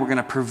command, and we're going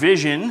to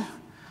provision.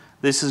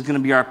 This is going to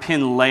be our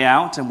pin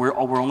layout, and we're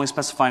only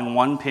specifying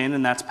one pin,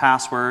 and that's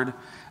password.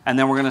 And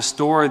then we're going to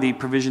store the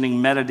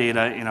provisioning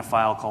metadata in a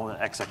file called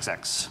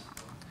XXX.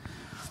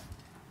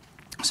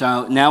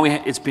 So now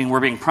we're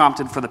being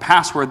prompted for the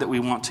password that we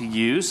want to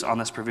use on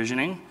this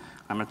provisioning.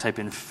 I'm going to type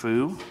in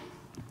foo.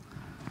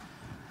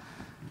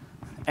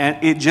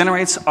 And it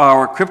generates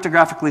our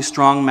cryptographically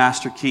strong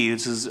master key.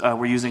 This is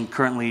we're using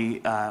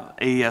currently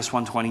AES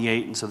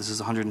 128, and so this is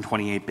a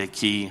 128-bit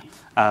key,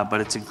 but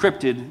it's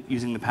encrypted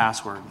using the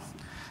password.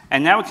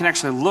 And now we can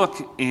actually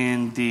look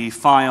in the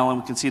file,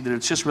 and we can see that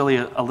it's just really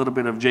a little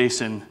bit of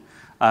JSON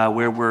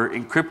where we're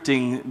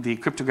encrypting the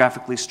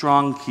cryptographically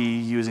strong key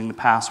using the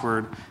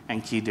password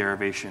and key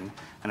derivation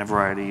and a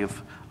variety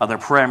of other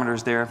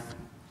parameters there.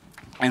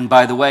 And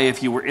by the way,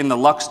 if you were in the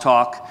Lux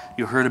talk,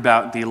 you heard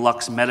about the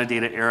Lux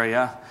metadata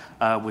area,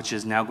 which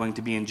is now going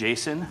to be in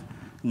JSON.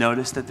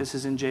 Notice that this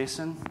is in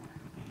JSON.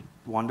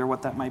 Wonder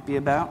what that might be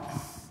about.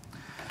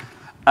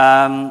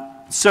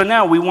 So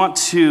now we want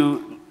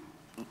to,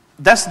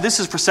 this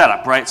is for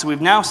setup, right? So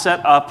we've now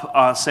set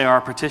up, say,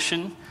 our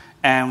partition.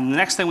 And the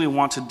next thing we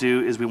want to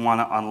do is we want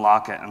to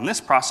unlock it. And this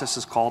process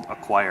is called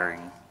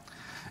acquiring.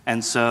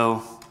 And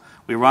so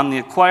we run the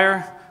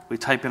acquire, we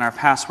type in our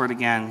password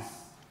again,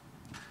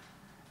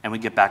 and we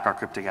get back our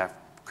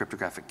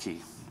cryptographic key.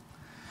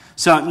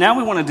 So now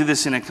we want to do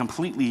this in a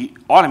completely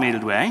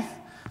automated way.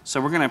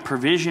 So we're going to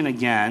provision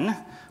again,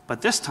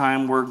 but this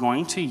time we're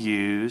going to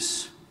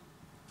use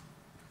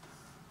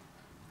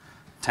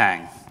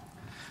tang.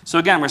 So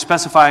again, we're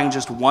specifying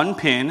just one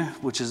pin,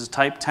 which is a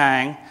type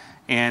tang,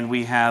 and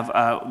we have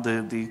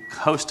the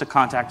host to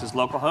contact is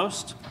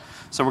localhost.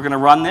 So we're going to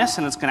run this,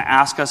 and it's going to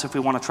ask us if we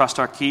want to trust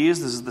our keys.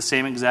 This is the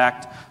same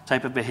exact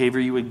type of behavior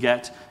you would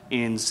get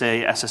in,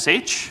 say,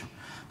 SSH.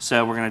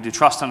 So we're going to do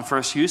trust on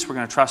first use. We're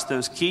going to trust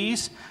those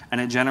keys, and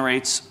it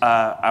generates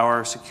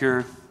our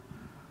secure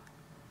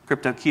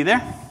crypto key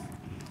there.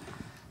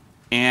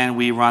 And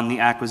we run the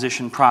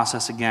acquisition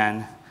process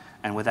again,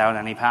 and without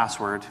any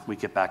password, we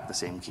get back the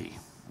same key.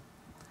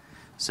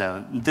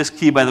 So this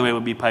key, by the way,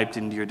 would be piped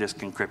into your disk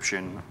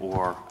encryption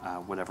or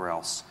whatever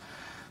else.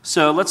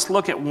 So let's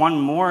look at one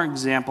more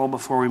example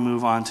before we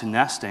move on to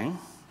nesting.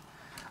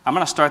 I'm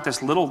going to start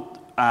this little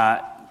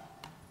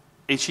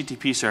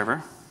HTTP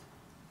server.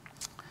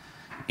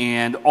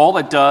 And all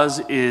it does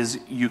is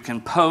you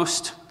can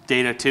post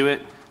data to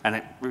it, and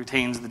it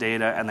retains the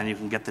data, and then you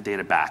can get the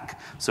data back.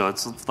 So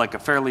it's like a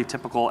fairly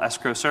typical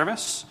escrow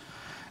service.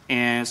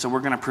 And so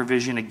we're going to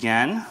provision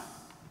again.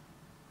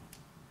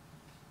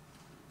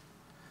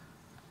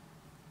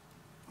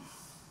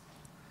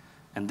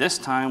 And this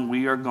time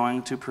we are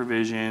going to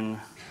provision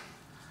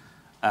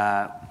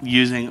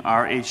using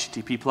our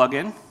HTTP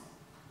plugin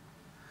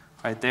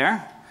right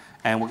there.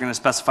 And we're going to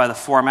specify the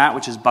format,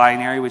 which is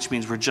binary, which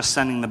means we're just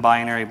sending the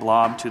binary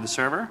blob to the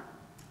server.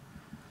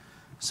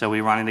 So we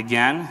run it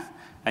again,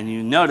 and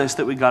you notice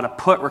that we got a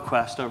put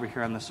request over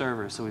here on the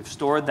server. So we've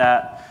stored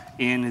that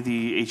in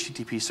the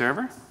HTTP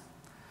server.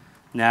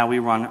 Now we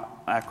run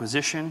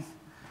acquisition.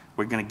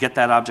 We're going to get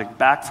that object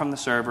back from the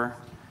server,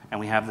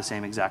 and we have the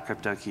same exact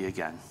crypto key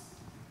again.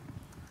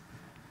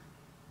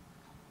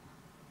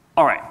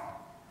 All right.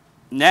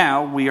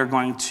 Now we are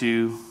going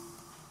to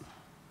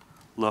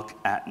look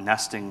at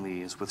nesting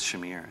these with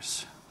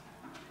Shamirs.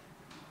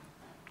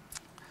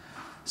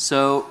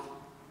 So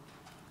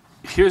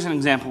here's an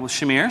example with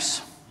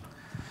Shamirs.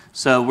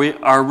 So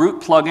our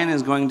root plugin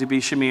is going to be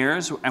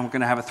Shamirs, and we're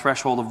going to have a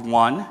threshold of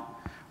 1.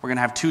 We're going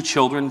to have 2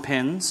 children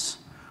pins.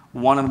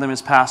 One of them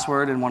is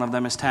password, and one of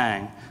them is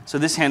tang. So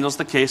this handles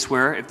the case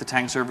where if the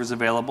tang server is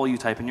available, you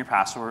type in your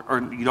password, or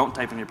you don't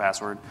type in your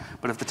password.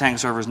 But if the tang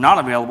server is not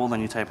available,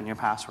 then you type in your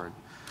password.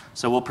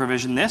 So we'll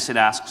provision this. It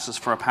asks us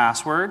for a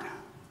password,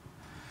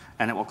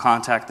 and it will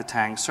contact the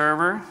tang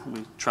server.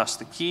 We trust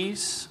the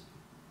keys,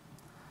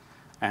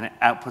 and it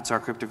outputs our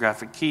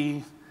cryptographic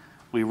key.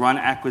 We run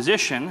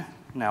acquisition.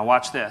 Now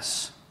watch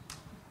this.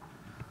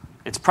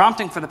 It's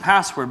prompting for the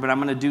password, but I'm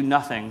going to do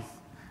nothing.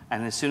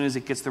 And as soon as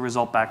it gets the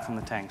result back from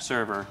the tang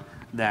server,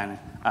 then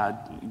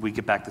we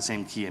get back the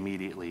same key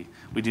immediately.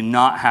 We do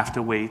not have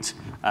to wait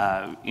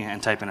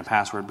and type in a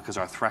password because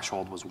our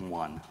threshold was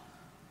 1.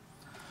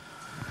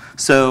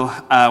 So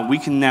we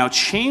can now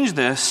change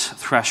this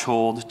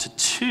threshold to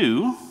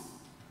 2.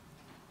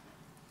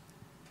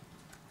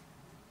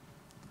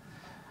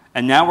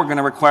 And now we're going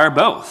to require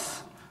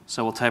both.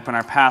 So we'll type in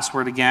our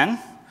password again.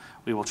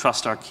 We will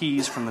trust our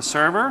keys from the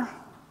server.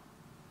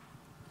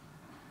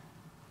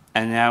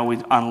 And now we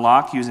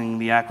unlock using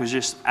the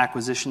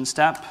acquisition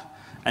step.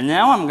 And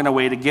now I'm going to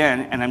wait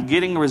again, and I'm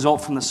getting a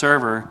result from the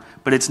server,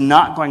 but it's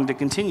not going to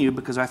continue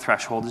because our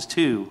threshold is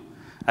 2.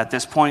 At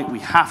this point, we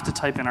have to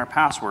type in our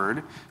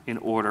password in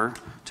order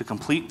to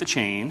complete the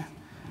chain.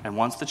 And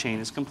once the chain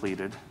is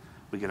completed,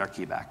 we get our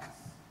key back.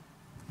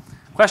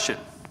 Question?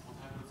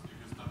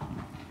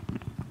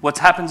 What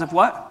happens if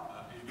what?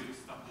 If you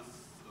stop this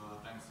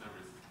tang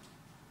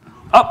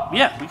service. Oh,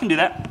 yeah, we can do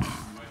that.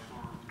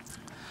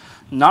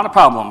 Not a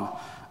problem.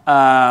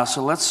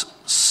 So let's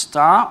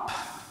stop.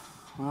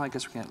 Well, I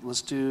guess we can't.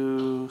 Let's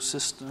do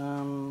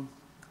system.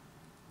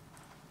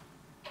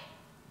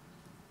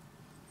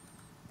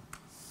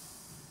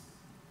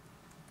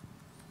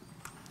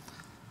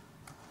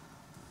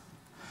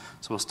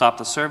 So we'll stop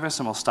the service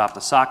and we'll stop the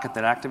socket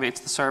that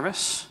activates the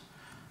service.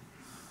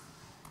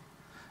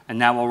 And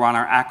now we'll run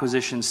our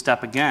acquisition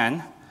step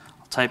again.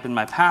 I'll type in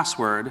my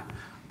password,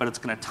 but it's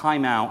going to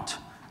time out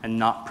and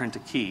not print a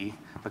key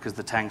because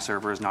the Tang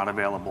server is not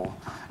available.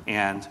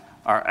 And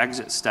our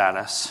exit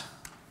status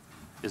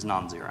is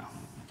non-zero.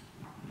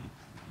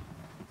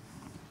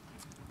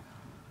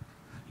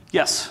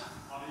 Yes?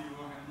 How do you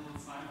handle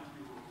signing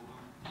key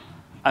rollover?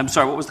 I'm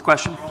sorry, what was the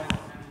question? How do you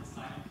handle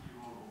signing key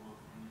rollover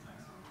from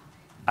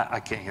the Tang server? I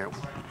can't hear it.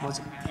 What was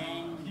it?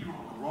 Key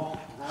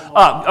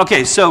rollover.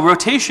 Okay, so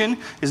rotation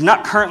is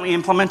not currently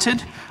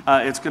implemented.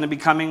 It's going to be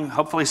coming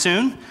hopefully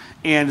soon.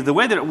 And the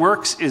way that it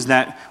works is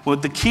that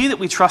the key that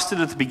we trusted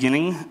at the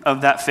beginning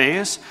of that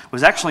phase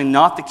was actually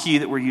not the key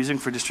that we're using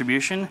for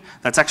distribution.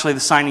 That's actually the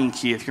signing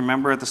key. If you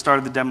remember at the start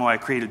of the demo, I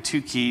created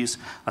two keys,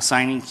 a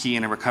signing key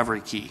and a recovery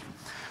key.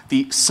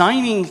 The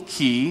signing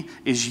key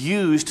is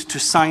used to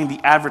sign the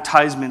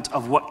advertisement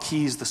of what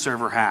keys the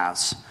server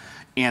has.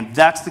 And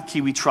that's the key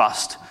we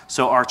trust.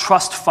 So our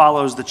trust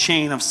follows the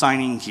chain of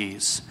signing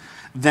keys.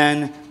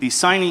 Then the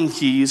signing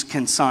keys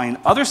can sign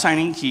other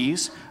signing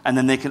keys, and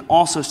then they can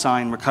also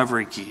sign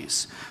recovery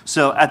keys.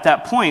 So at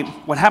that point,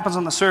 what happens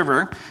on the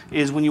server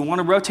is when you want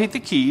to rotate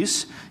the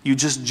keys, you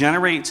just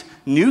generate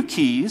new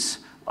keys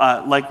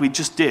like we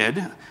just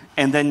did,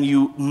 and then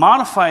you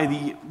modify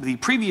the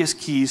previous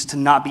keys to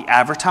not be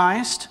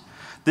advertised.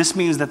 This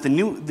means that the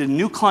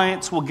new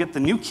clients will get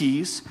the new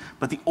keys,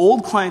 but the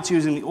old clients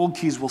using the old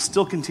keys will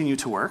still continue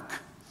to work.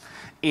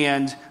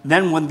 And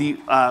then when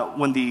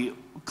the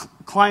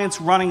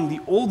clients running the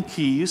old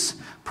keys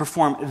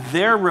perform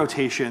their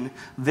rotation,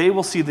 they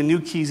will see the new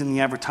keys in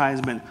the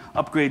advertisement,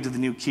 upgrade to the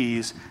new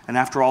keys, and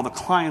after all the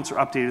clients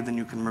are updated, then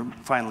you can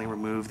finally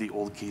remove the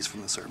old keys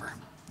from the server.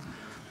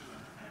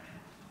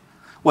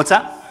 What's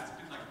that? That's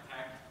been like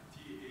TACK,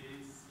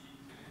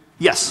 T-A-C-K.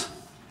 Yes.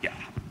 Yeah.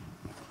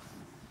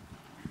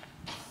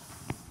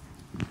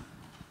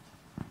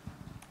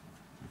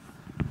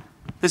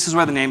 This is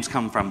where the names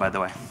come from, by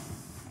the way.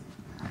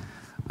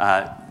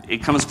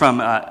 It comes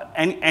from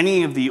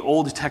any of the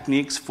old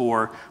techniques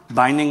for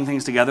binding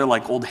things together,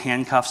 like old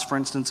handcuffs, for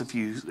instance. If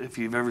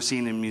you've ever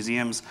seen in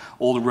museums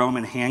old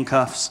Roman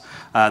handcuffs,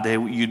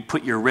 you'd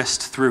put your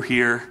wrist through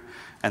here,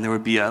 and there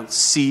would be a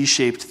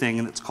C-shaped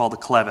thing that's called a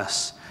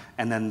clevis,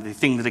 and then the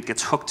thing that it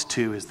gets hooked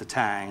to is the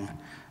tang,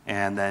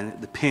 and then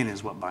the pin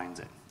is what binds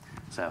it.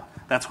 So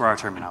that's where our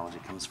terminology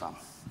comes from.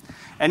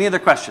 Any other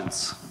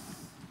questions?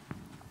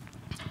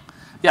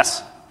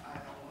 Yes?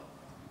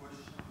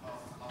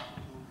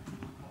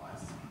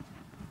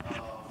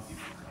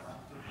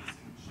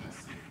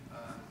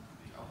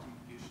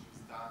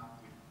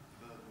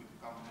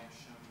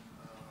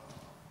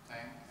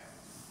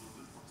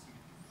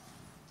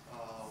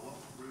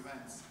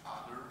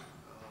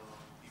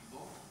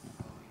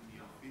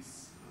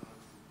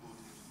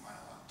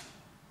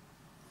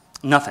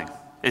 Nothing.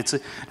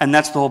 And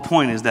that's the whole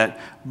point, is that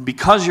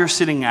because you're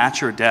sitting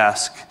at your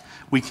desk,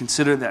 we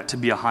consider that to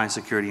be a high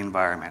security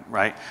environment,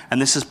 right?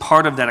 And this is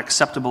part of that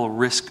acceptable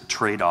risk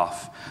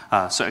trade-off.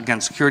 So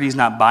again, security is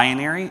not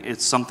binary.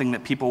 It's something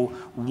that people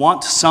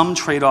want some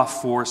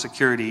trade-off for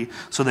security.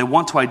 So they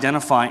want to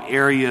identify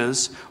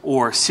areas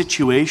or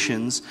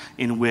situations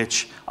in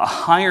which a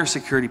higher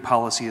security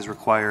policy is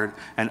required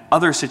and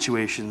other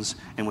situations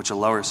in which a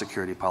lower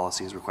security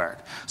policy is required.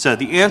 So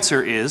the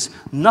answer is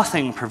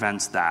nothing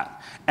prevents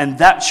that. And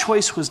that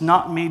choice was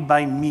not made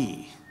by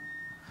me.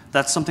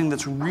 That's something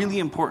that's really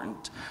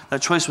important.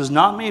 That choice was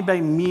not made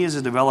by me as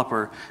a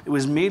developer. It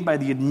was made by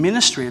the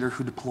administrator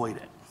who deployed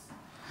it.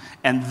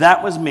 And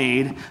that was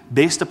made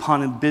based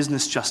upon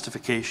business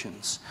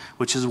justifications,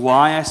 which is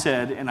why I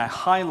said, and I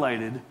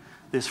highlighted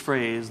this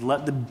phrase,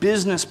 let the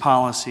business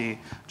policy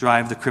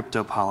drive the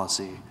crypto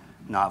policy,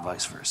 not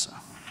vice versa.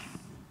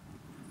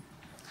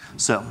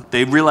 So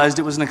they realized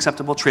it was an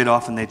acceptable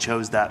trade-off, and they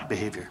chose that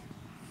behavior.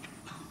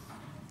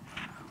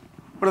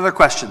 What other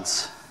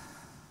questions?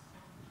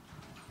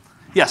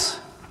 Yes?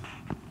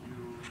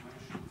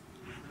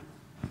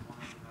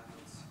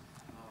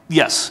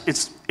 Yes,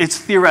 it's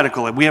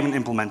theoretical. We haven't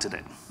implemented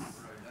it.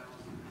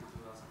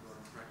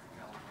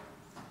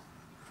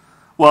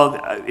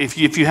 Well, if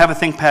you have a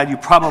ThinkPad, you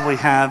probably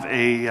have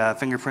a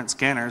fingerprint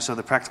scanner, so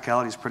the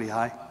practicality is pretty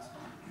high.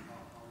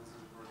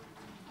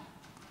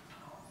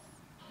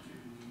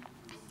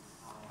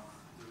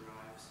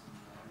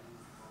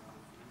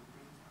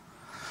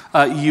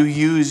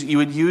 You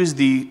would use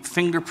the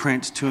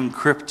fingerprint to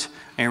encrypt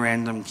a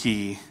random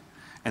key,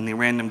 and the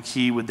random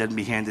key would then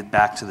be handed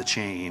back to the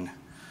chain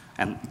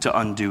and to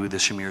undo the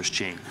Shamir's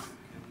chain.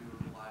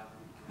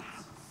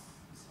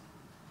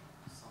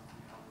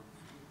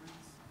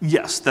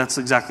 Yes, that's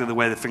exactly the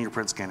way the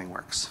fingerprint scanning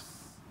works.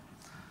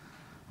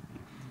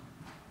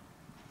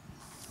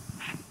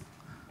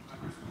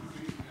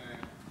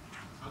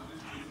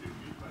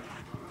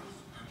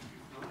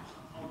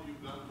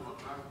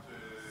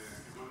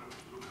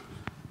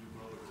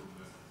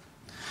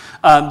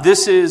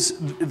 This is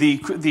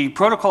the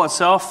protocol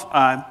itself.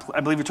 I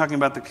believe you're talking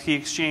about the key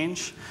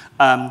exchange.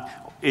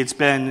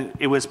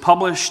 It was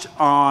published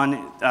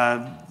on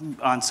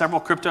several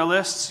crypto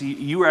lists.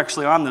 You were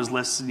actually on those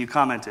lists and you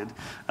commented.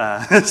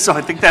 So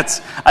I think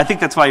that's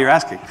why you're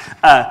asking.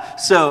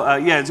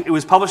 It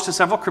was published to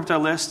several crypto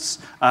lists.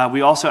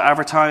 We also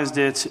advertised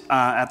it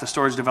at the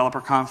Storage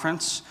Developer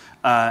Conference,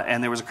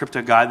 and there was a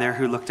crypto guy there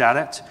who looked at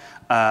it.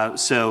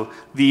 So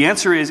the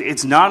answer is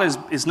it's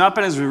not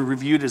been as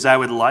reviewed as I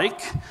would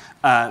like,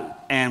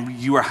 and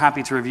you are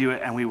happy to review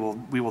it, and we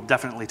will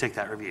definitely take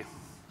that review.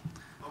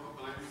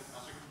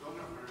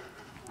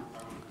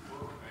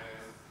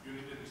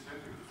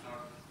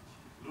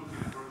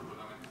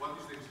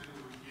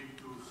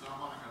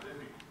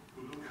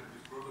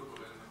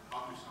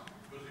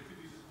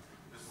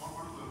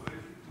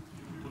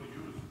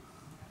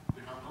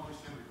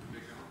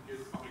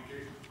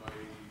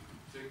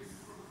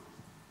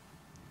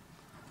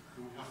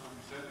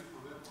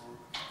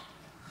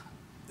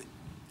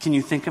 Can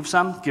you think of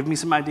some? Give me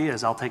some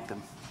ideas. I'll take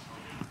them.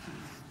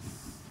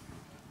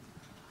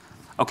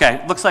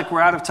 Okay, looks like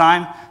we're out of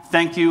time.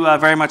 Thank you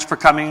very much for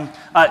coming.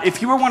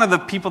 If you were one of the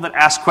people that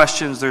asked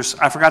questions,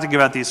 I forgot to give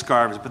out these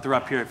scarves, but they're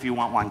up here. If you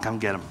want one, come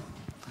get them.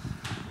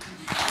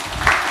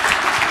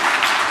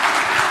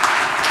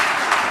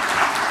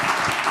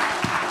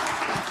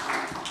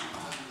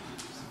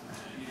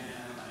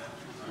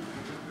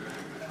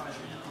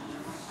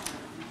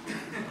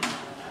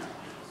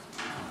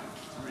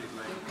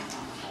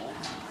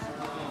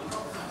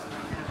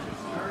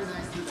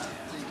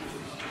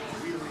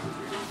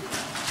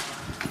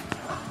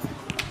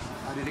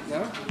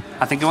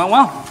 I think it went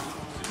well.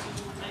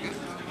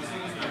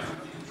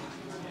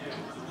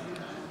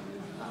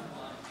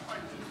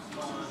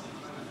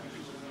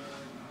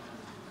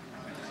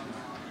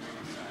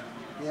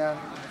 Yeah,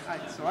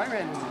 so I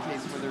ran into a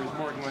case where there was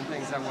more than one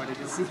thing I wanted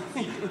to see.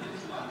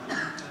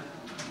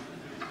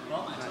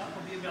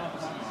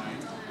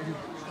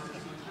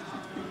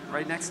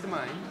 Right next to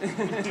mine.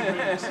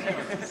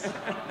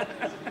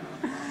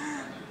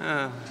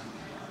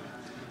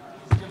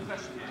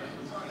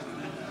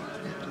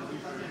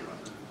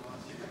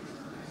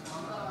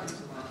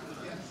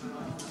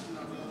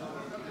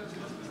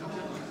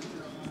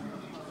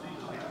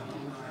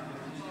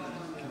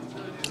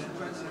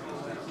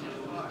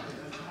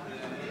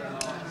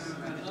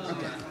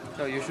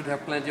 So you should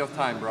have plenty of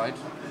time, right?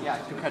 Yeah,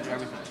 to catch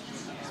everything.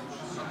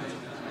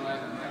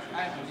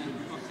 I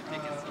haven't booked the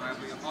tickets, so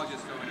I'll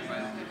just go in and buy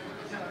the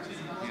tickets.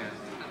 Yeah.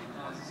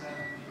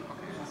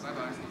 Okay,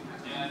 bye-bye.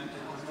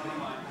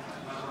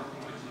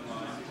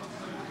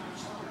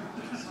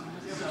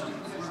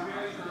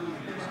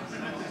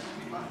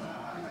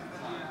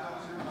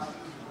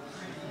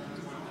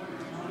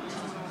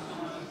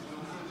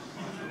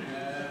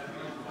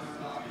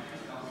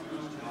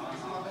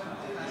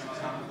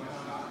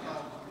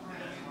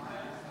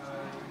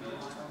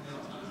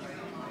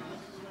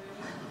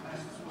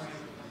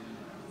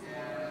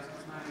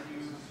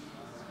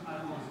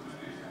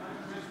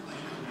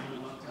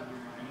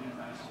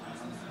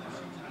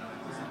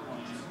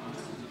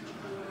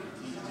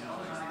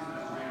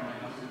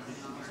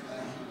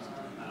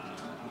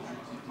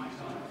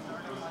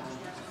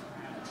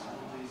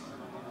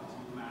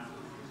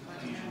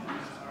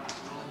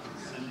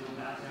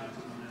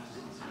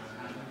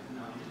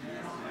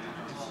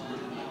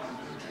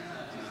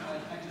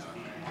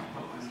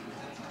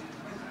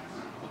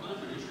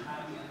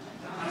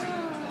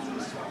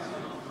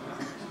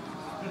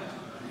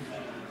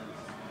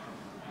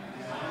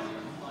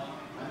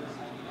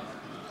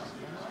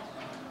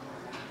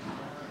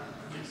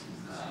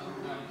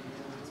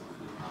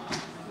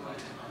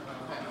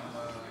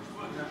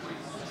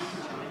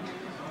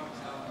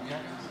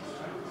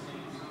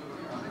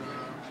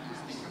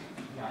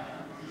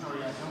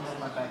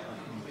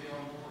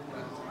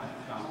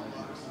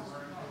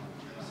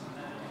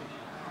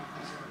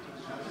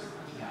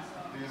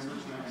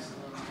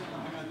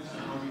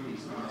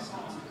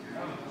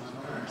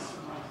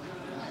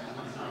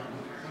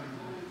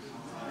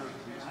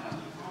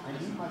 I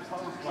need my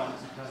phone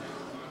because